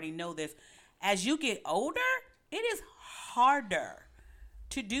guys already know this. As you get older, it is harder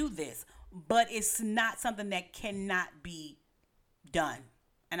to do this, but it's not something that cannot be done.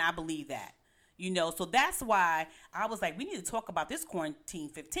 And I believe that. So that's why I was like, we need to talk about this quarantine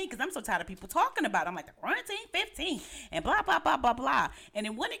 15, because I'm so tired of people talking about it. I'm like, the quarantine 15 and blah, blah, blah, blah, blah. And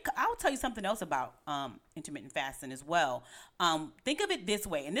then I'll tell you something else about intermittent fasting as well. Think of it this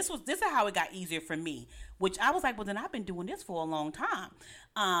way. And this is how it got easier for me, which I was like, well, then I've been doing this for a long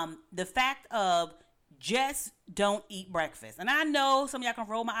time. The fact of just don't eat breakfast. And I know some of y'all can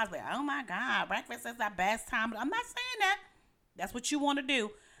roll my eyes like, oh my God, breakfast is our best time. But I'm not saying that. That's what you want to do.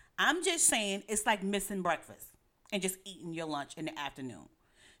 I'm just saying it's like missing breakfast and just eating your lunch in the afternoon.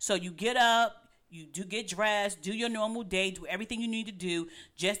 So you get up, you do get dressed, do your normal day, do everything you need to do.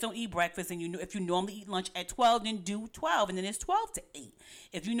 Just don't eat breakfast. And if you normally eat lunch at 12, then do 12, and then it's 12 to 8.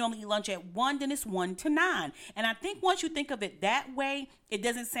 If you normally eat lunch at 1, then it's 1 to 9. And I think once you think of it that way, it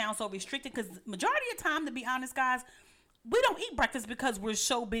doesn't sound so restricted, because majority of the time, to be honest, guys, we don't eat breakfast because we're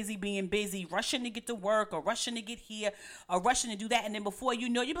so busy being busy, rushing to get to work, or rushing to get here, or rushing to do that. And then before you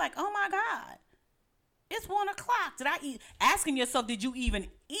know, you're like, oh my God, it's 1 o'clock. Did I eat? Asking yourself, did you even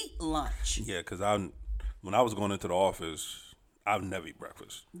eat lunch? Yeah, because when I was going into the office, I've never eat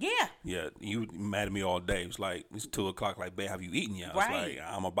breakfast. Yeah. Yeah, you mad at me all day. It was like, it's 2 o'clock, like, babe, have you eaten yet? I was right. like,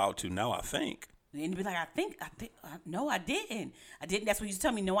 I'm about to now, I think. And be like, I think, no, I didn't. That's what you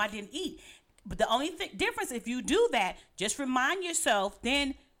tell me. No, I didn't eat. But the only difference, if you do that, just remind yourself,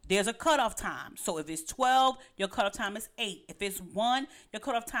 then there's a cutoff time. So if it's 12, your cutoff time is 8. If it's 1, your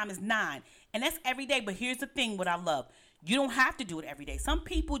cutoff time is 9. And that's every day. But here's the thing, what I love. You don't have to do it every day. Some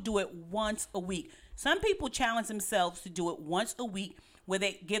people do it once a week. Some people challenge themselves to do it once a week, where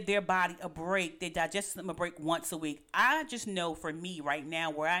they give their body a break, their digestive system a break once a week. I just know for me right now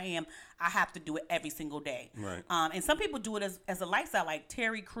where I am, I have to do it every single day. Right. And some people do it as a lifestyle, like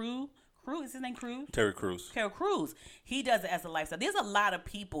Terry Crews. Is his name Crews? Terry Crews. He does it as a lifestyle. There's a lot of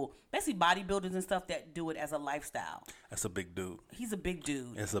people, especially bodybuilders and stuff, that do it as a lifestyle. That's a big dude. He's a big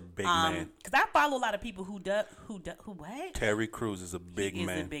dude. It's a big man. Because I follow a lot of people who what? Terry Crews is a big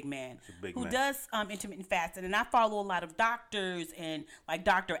man. He's a big man. Who does intermittent fasting. And I follow a lot of doctors, and like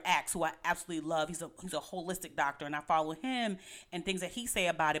Dr. Axe, who I absolutely love. He's a holistic doctor, and I follow him and things that he say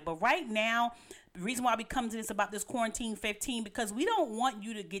about it. But right now, the reason why we come to this about this quarantine 15, because we don't want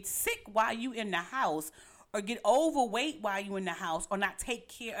you to get sick while you in the house, or get overweight while you in the house, or not take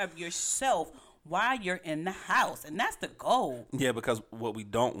care of yourself while you're in the house. And that's the goal. Yeah, because what we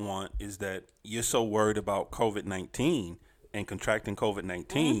don't want is that you're so worried about COVID-19 and contracting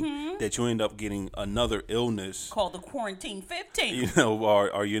COVID-19 that you end up getting another illness called the quarantine 15.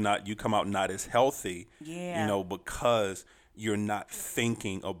 Or you come out not as healthy. Yeah. Because you're not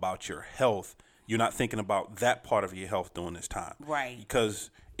thinking about your health. You're not thinking about that part of your health during this time. Right. Because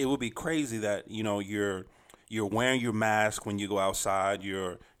it would be crazy that, you're you're wearing your mask when you go outside.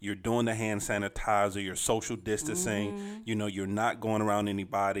 You're doing the hand sanitizer. You're social distancing. You're not going around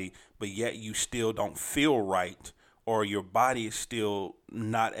anybody, but yet you still don't feel right, or your body is still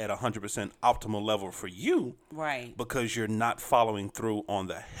not at 100% optimal level for you. Right. Because you're not following through on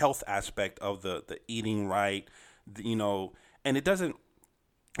the health aspect of the eating right, and it doesn't.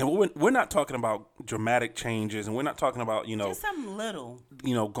 And we're not talking about dramatic changes, and we're not talking about, just something little.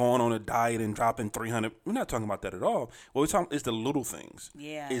 Going on a diet and dropping 300. We're not talking about that at all. What we're talking is the little things.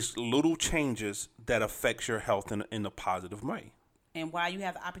 Yeah. It's little changes that affects your health in a positive way. And while you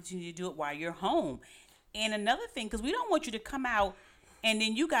have the opportunity to do it while you're home. And another thing, because we don't want you to come out and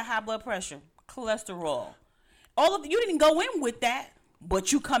then you got high blood pressure, cholesterol. You didn't go in with that.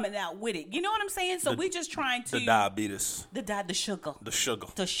 But you coming out with it. You know what I'm saying? So we just trying to... The diabetes. The sugar. The sugar.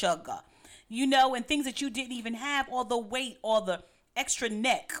 The sugar. And things that you didn't even have, or the weight, or the extra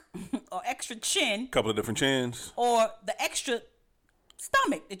neck, or extra chin. Couple of different chins. Or the extra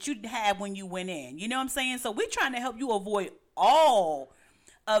stomach that you had when you went in. You know what I'm saying? So we're trying to help you avoid all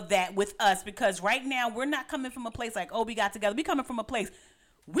of that with us. Because right now, we're not coming from a place like, we got together. We're coming from a place,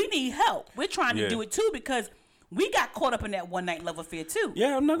 we need help. We're trying to do it too, because... we got caught up in that one night love affair too.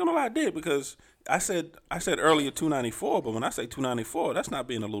 Yeah, I'm not gonna lie, I did, because I said earlier 294, but when I say 294, that's not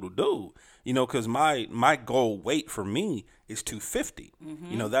being a little dude. Because my goal weight for me is 250.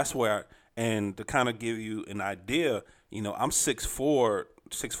 That's where and to kind of give you an idea, I'm 6'4",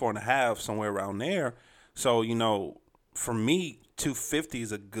 6'4.5", somewhere around there. So for me, 250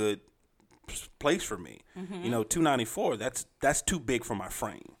 is a good place for me. 294, that's too big for my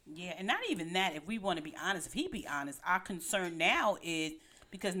frame. Yeah, and not even that. If we want to be honest, if he be honest, our concern now is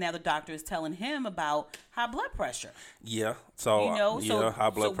because now the doctor is telling him about high blood pressure. Yeah, so high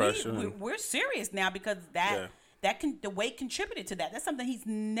blood pressure. We're serious now, because the weight contributed to that. That's something he's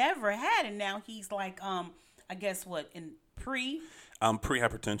never had, and now he's like, I guess in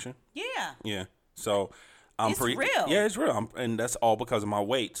pre-hypertension. Yeah. Yeah. So it's real. Yeah, it's real. And that's all because of my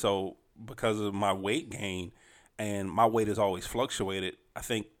weight. So because of my weight gain, and my weight has always fluctuated. I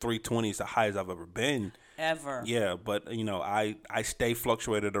think 320 is the highest I've ever been. Ever. Yeah, but I stay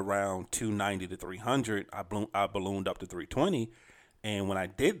fluctuated around 290 to 300. I ballooned up to 320, and when I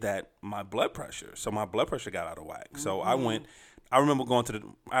did that, my blood pressure got out of whack. So I remember going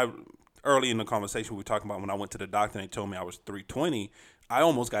to early in the conversation we were talking about when I went to the doctor and they told me I was 320. I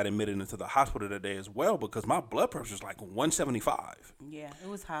almost got admitted into the hospital today as well, because my blood pressure was like 175. Yeah, it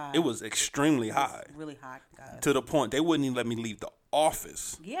was high. It was extremely high. Really high, guys. To the point they wouldn't even let me leave the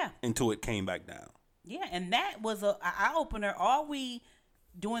office. Yeah. Until it came back down. Yeah, and that was an eye-opener. Are we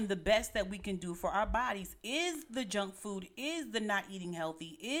doing the best that we can do for our bodies? Is the junk food, is the not eating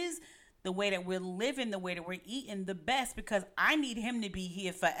healthy, is the way that we're living, the way that we're eating the best? Because I need him to be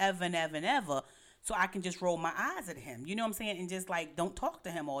here forever and ever and ever, so I can just roll my eyes at him. You know what I'm saying? And just don't talk to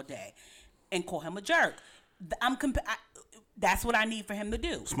him all day and call him a jerk. That's what I need for him to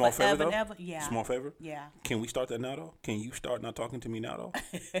do. Small favor, though? Ever, yeah. Small favor? Yeah. Can we start that now, though? Can you start not talking to me now,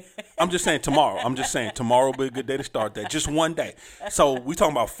 though? I'm just saying tomorrow. Tomorrow will be a good day to start that. Just one day. So we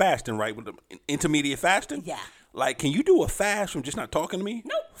talking about fasting, right? With the intermediate fasting? Yeah. Can you do a fast from just not talking to me?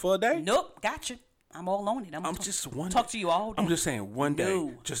 Nope. For a day? Nope. Gotcha. I'm all on it. I'm just one. Talk to you all day. I'm just saying one day.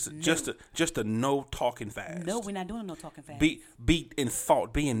 No. Just a no talking fast. No, we're not doing a no talking fast. Be in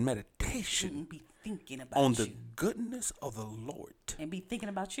thought. Be in meditation. Be thinking about on the goodness of the Lord. And be thinking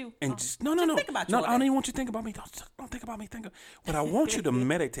about you. And no. Think about you. No, I don't even want you to think about me. Don't think about me. What I want you to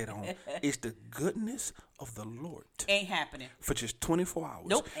meditate on is the goodness of the Lord. Ain't happening. For just 24 hours.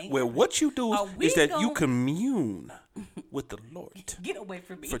 Nope. Where what you do is that you commune with the Lord. Get away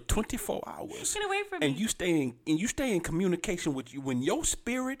from me. For 24 hours. Get away from me. And you stay in communication with you when your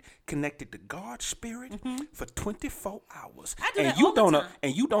spirit connected to God's spirit for 24 hours. I do that all the time.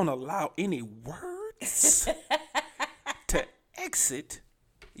 And you don't allow any words to exit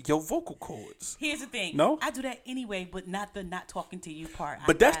your vocal cords. Here's the thing. No? I do that anyway, but not the not talking to you part.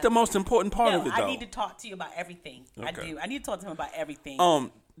 But that's the most important part of it, though. I need to talk to you about everything. Okay. I do. I need to talk to him about everything.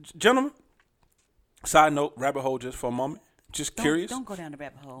 Gentlemen, side note, rabbit hole just for a moment. Just curious. Don't go down the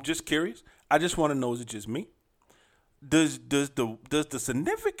rabbit hole. Just curious. I just want to know, is it just me? Does the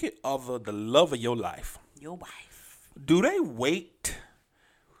significant other, the love of your life, do they wait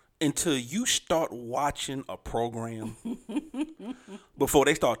until you start watching a program before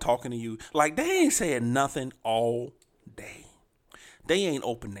they start talking to you? Like, they ain't saying nothing all day. They ain't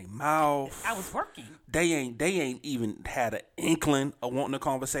opened their mouth. I was working. They ain't even had an inkling of wanting a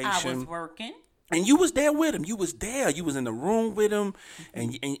conversation. I was working. And you was there with him. You was there. You was in the room with him,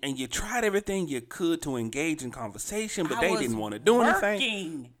 and you tried everything you could to engage in conversation, but they didn't want to do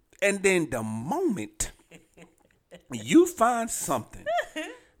anything. And then the moment You find something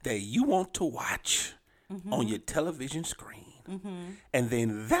that you want to watch on your television screen. And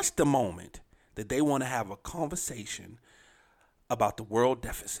then that's the moment that they want to have a conversation about the world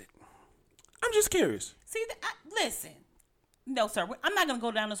deficit. I'm just curious. See, listen. No, sir. I'm not going to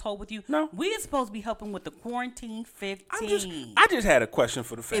go down this hole with you. No. We are supposed to be helping with the Quarantine 15. I just had a question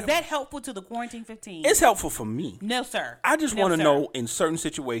for the family. Is that helpful to the Quarantine 15? It's helpful for me. No, sir. I just want to know in certain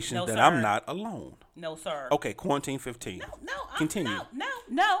situations that I'm not alone. No, sir. Okay, Quarantine 15. No. Continue.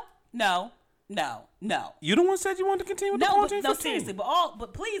 No. You the one said you wanted to continue with the Quarantine 15? No, seriously.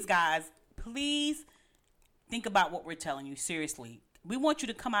 But please, guys, please think about what we're telling you. Seriously. We want you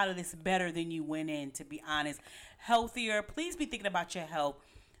to come out of this better than you went in, to be honest. Healthier. Please be thinking about your health.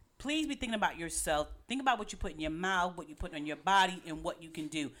 Please be thinking about yourself. Think about what you put in your mouth, what you put on your body, and what you can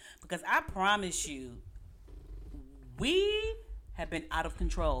do. Because I promise you, we have been out of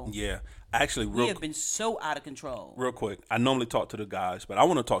control. Yeah. Actually, we have been so out of control. Real quick. I normally talk to the guys, but I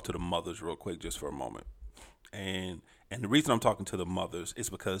want to talk to the mothers real quick just for a moment. And the reason I'm talking to the mothers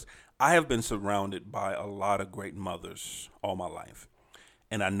is because I have been surrounded by a lot of great mothers all my life.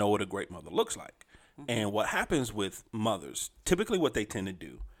 And I know what a great mother looks like. And what happens with mothers, typically what they tend to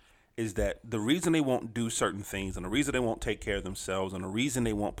do is that the reason they won't do certain things and the reason they won't take care of themselves and the reason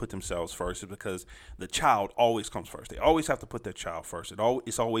they won't put themselves first is because the child always comes first. They always have to put their child first.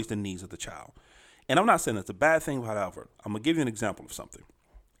 It's always the needs of the child. And I'm not saying it's a bad thing, however. I'm going to give you an example of something.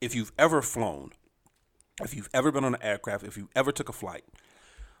 If you've ever flown, if you've ever been on an aircraft, if you ever took a flight,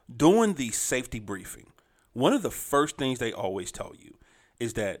 during the safety briefing, one of the first things they always tell you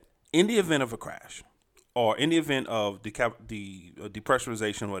is that in the event of a crash or in the event of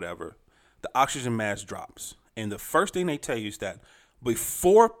depressurization, whatever, the oxygen mask drops. And the first thing they tell you is that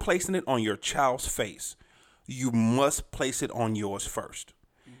before placing it on your child's face, you must place it on yours first.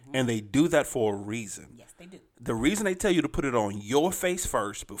 And they do that for a reason. Yes, they do. The reason they tell you to put it on your face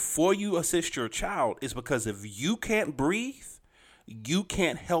first before you assist your child is because if you can't breathe, you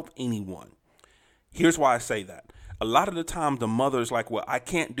can't help anyone. Here's why I say that. A lot of the time, the mother is like, well, I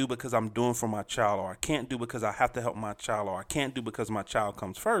can't do because I'm doing for my child, or I can't do because I have to help my child, or I can't do because my child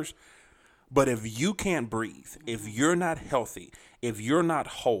comes first. But if you can't breathe, if you're not healthy, if you're not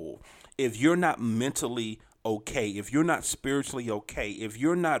whole, if you're not mentally okay, if you're not spiritually okay, if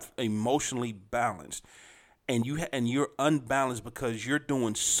you're not emotionally balanced, and you're unbalanced because you're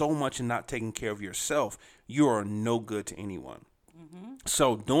doing so much and not taking care of yourself, you are no good to anyone.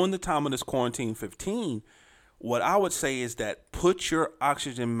 So during the time of this Quarantine 15, what I would say is that put your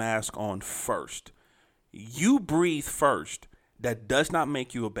oxygen mask on first. You breathe first. That does not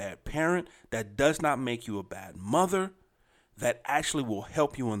make you a bad parent. That does not make you a bad mother. That actually will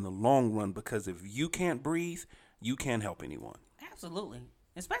help you in the long run, because if you can't breathe, you can't help anyone. Absolutely.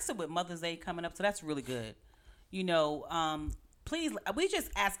 Especially with Mother's Day coming up. So that's really good. Please, we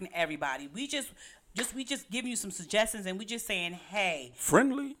just asking everybody. We just giving you some suggestions, and we just saying, hey.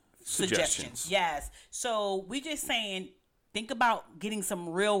 Friendly suggestions. Yes. So we just saying, think about getting some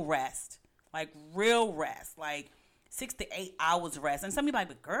real rest, like 6 to 8 hours rest. And some people are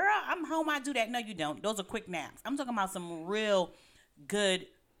like, girl, I'm home, I do that. No, you don't. Those are quick naps. I'm talking about some real good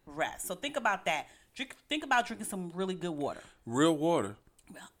rest. So think about that. Think about drinking some really good water. Real water.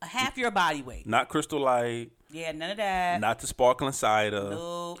 Half your body weight. Not Crystal Light. Yeah, none of that. Not the sparkling cider.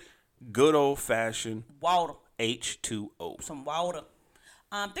 No. Good old fashioned water. H2O. Some water.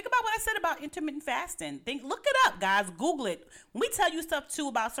 Think about what I said about intermittent fasting. Look it up, guys. Google it. When we tell you stuff too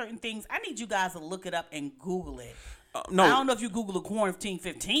about certain things, I need you guys to look it up and Google it. No, I don't know if you Google the Quarantine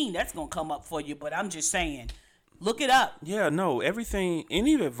 15, that's gonna come up for you. But I'm just saying, look it up. Yeah, no, everything,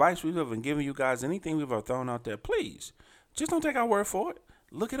 any advice we've ever given you guys, anything we've ever thrown out there, please, just don't take our word for it.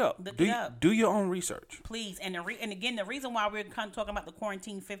 Look it up. Do your own research, please. And again, the reason why we're kind of talking about the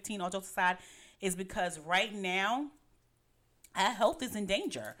Quarantine 15, all jokes aside, is because right now our health is in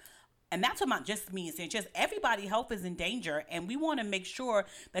danger. And that's what not just me, it's just everybody's health is in danger. And we want to make sure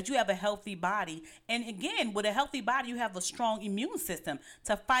that you have a healthy body. And again, with a healthy body, you have a strong immune system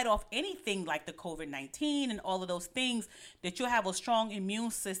to fight off anything like the COVID-19 and all of those things, that you'll have a strong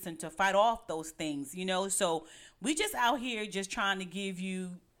immune system to fight off those things, So we just out here just trying to give you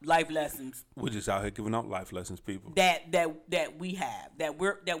life lessons. We're just out here giving out life lessons, people. That we have, that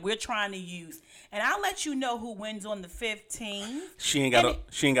we're trying to use. And I'll let you know who wins on the 15th. She ain't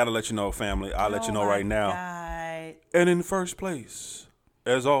gotta let you know, family. I'll let you know right now. God. And in first place,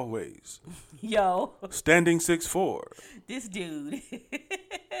 as always, standing 6'4", this dude,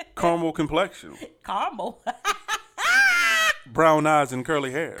 caramel complexion, caramel, brown eyes and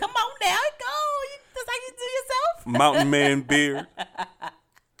curly hair. Come on now, go. That's how you do yourself. Mountain man beard.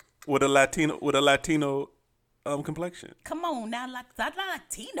 With a Latino complexion. Come on now, like not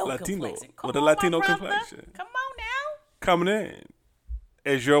Latino complexion. Come with a on, Latino my brother. complexion. Come on now. Coming in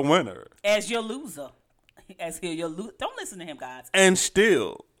as your winner. As your loser. Don't listen to him, guys. And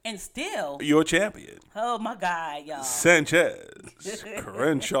still your champion. Oh my God, y'all. Sanchez,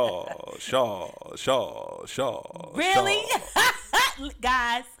 Crenshaw, Shaw. Really?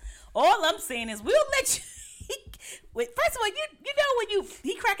 Guys, all I'm saying is we'll let you. First of all, you know when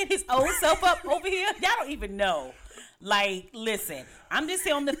he cracking his own self up over here? Y'all don't even know. Like, listen, I'm just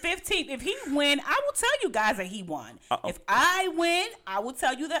saying on the 15th, if he win, I will tell you guys that he won. If I win, I will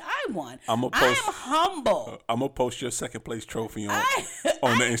tell you that I won. I am humble. I'm going to post your second place trophy on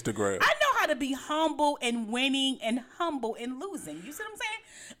the Instagram. I know how to be humble in winning and humble in losing. You see what I'm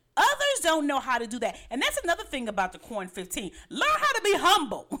saying? Others don't know how to do that. And that's another thing about the Corn 15. Learn how to be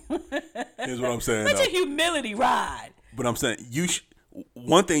humble. Here's what I'm saying. It's a humility ride. But I'm saying,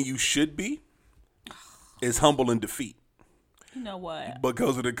 one thing you should be is humble in defeat. You know what?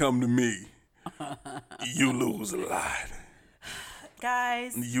 Because when it come to me, you lose a lot.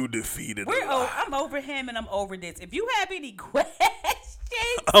 Guys. You defeated a lot. I'm over him and I'm over this. If you have any questions.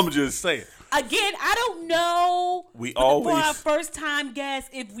 I'm just saying. Again, I don't know. For our first time guests,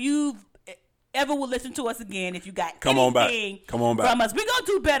 if you've ever will listen to us again, if you got anything from us, we're going to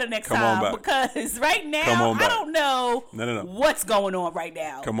do better next time. Because right now, I don't know what's going on right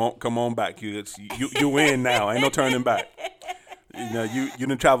now. Come on back. You win now. Ain't no turning back. You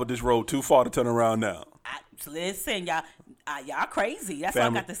done traveled this road too far to turn around now. Listen, y'all crazy. That's all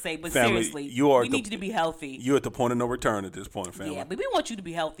I got to say. But family, seriously, we need you to be healthy. You're at the point of no return at this point, family. Yeah, but we want you to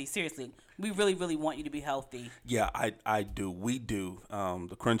be healthy. Seriously, we really, really want you to be healthy. Yeah, I do. We do.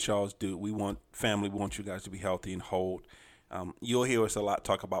 The Crenshaws do. We want you guys to be healthy and whole. You'll hear us a lot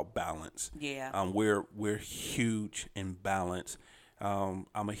talk about balance. Yeah. We're huge in balance. I'm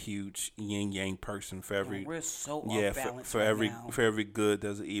a huge yin yang person. For every we're so off balance for every good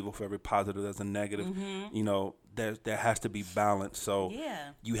there's an evil. For every positive there's a negative. Mm-hmm. There has to be balance. So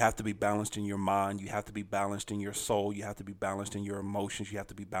you have to be balanced in your mind. You have to be balanced in your soul. You have to be balanced in your emotions. You have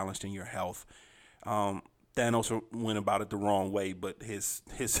to be balanced in your health. Thanos went about it the wrong way, but his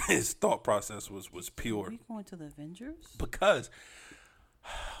thought process was pure. Are we going to the Avengers? Because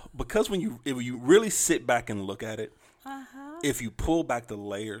if you really sit back and look at it. If you pull back the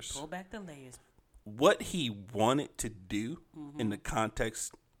layers, what he wanted to do in the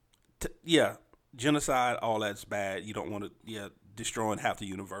context, genocide, all that's bad. You don't want to, destroying half the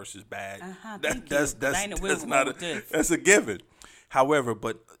universe is bad. That's a given. However,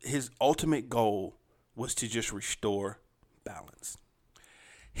 but his ultimate goal was to just restore balance.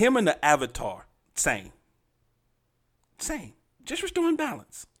 Him and the Avatar, same, just restoring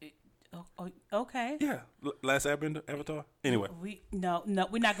balance. Okay. Yeah. Last Avatar. Anyway. No,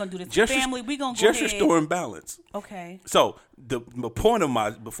 we're not gonna do this. Just family, we're gonna go just ahead. restoring balance. Okay. So the point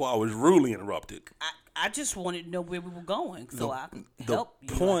of before I was rudely interrupted. I just wanted to know where we were going, so I could help you.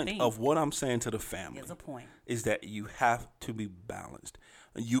 The point of what I'm saying to the family is that you have to be balanced.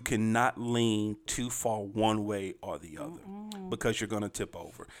 You cannot lean too far one way or the other because you're gonna tip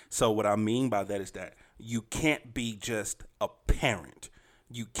over. So what I mean by that is that you can't be just a parent.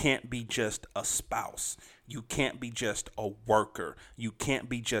 You can't be just a spouse. You can't be just a worker. You can't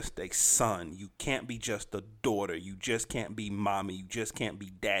be just a son. You can't be just a daughter. You just can't be mommy. You just can't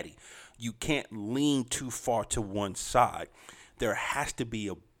be daddy. You can't lean too far to one side. There has to be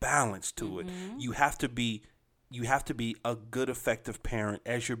a balance to it. You have to be a good, effective parent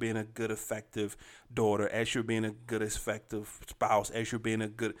as you're being a good, effective daughter, as you're being a good, effective spouse, as you're being a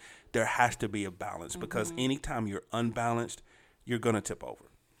good. There has to be a balance because anytime you're unbalanced, you're going to tip over.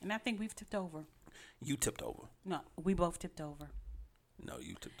 And I think we've tipped over. You tipped over. No, we both tipped over. No,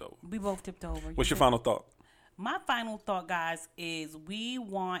 you tipped over. We both tipped over. What's your final thought? My final thought, guys, is we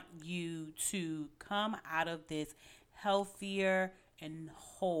want you to come out of this healthier and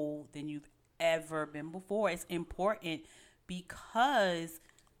whole than you've ever been before. It's important because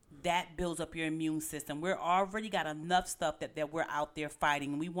that builds up your immune system. We're already got enough stuff that we're out there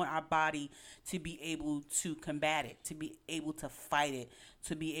fighting. We want our body to be able to combat it, to be able to fight it,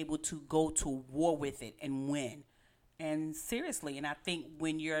 to be able to go to war with it and win. And seriously, and I think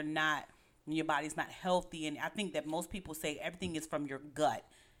when your body's not healthy, and I think that most people say everything is from your gut,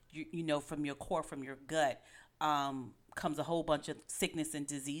 from your core, from your gut, comes a whole bunch of sickness and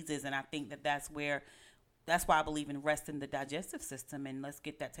diseases. And I think that's why I believe in rest in the digestive system, and let's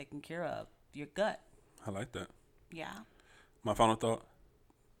get that taken care of. Your gut. I like that. Yeah. My final thought?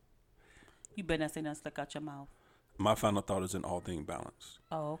 You better not say nothing stuck out your mouth. My final thought is in all things balance.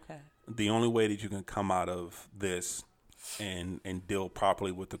 Oh, okay. The only way that you can come out of this and deal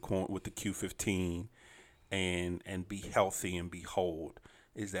properly with the Q-15 and be healthy and be whole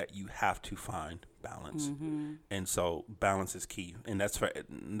is that you have to find balance. And so balance is key, and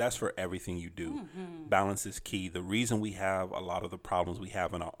that's for everything you do. Balance is key. The reason we have a lot of the problems we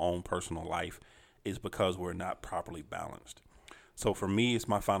have in our own personal life is because we're not properly balanced. So for me, it's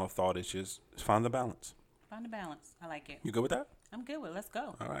my final thought is just find the balance. Find the balance. I like it. You good with that? I'm good with it. Let's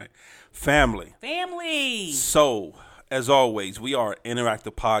go. All right. Family. So, as always, we are an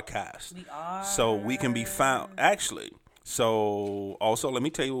interactive podcast. We are. So we can be found, actually. So, also, let me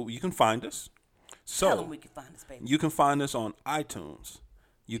tell you where you can find us. So, Tell them we can find us, baby. You can find us on iTunes.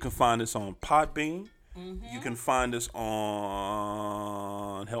 You can find us on Podbean. You can find us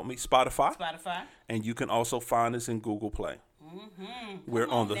on, Spotify. And you can also find us in Google Play. We're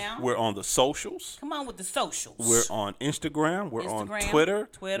on the socials. Come on with the socials. We're on Instagram. We're on Twitter.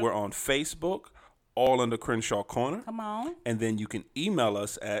 We're on Facebook. All under Crenshaw Corner. Come on. And then you can email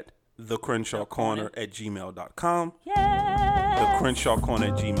us at thecrenshawcorner@gmail.com. Yes.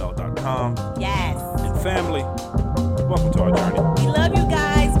 thecrenshawcorner@gmail.com. Yes. And family, welcome to our journey. We love you guys.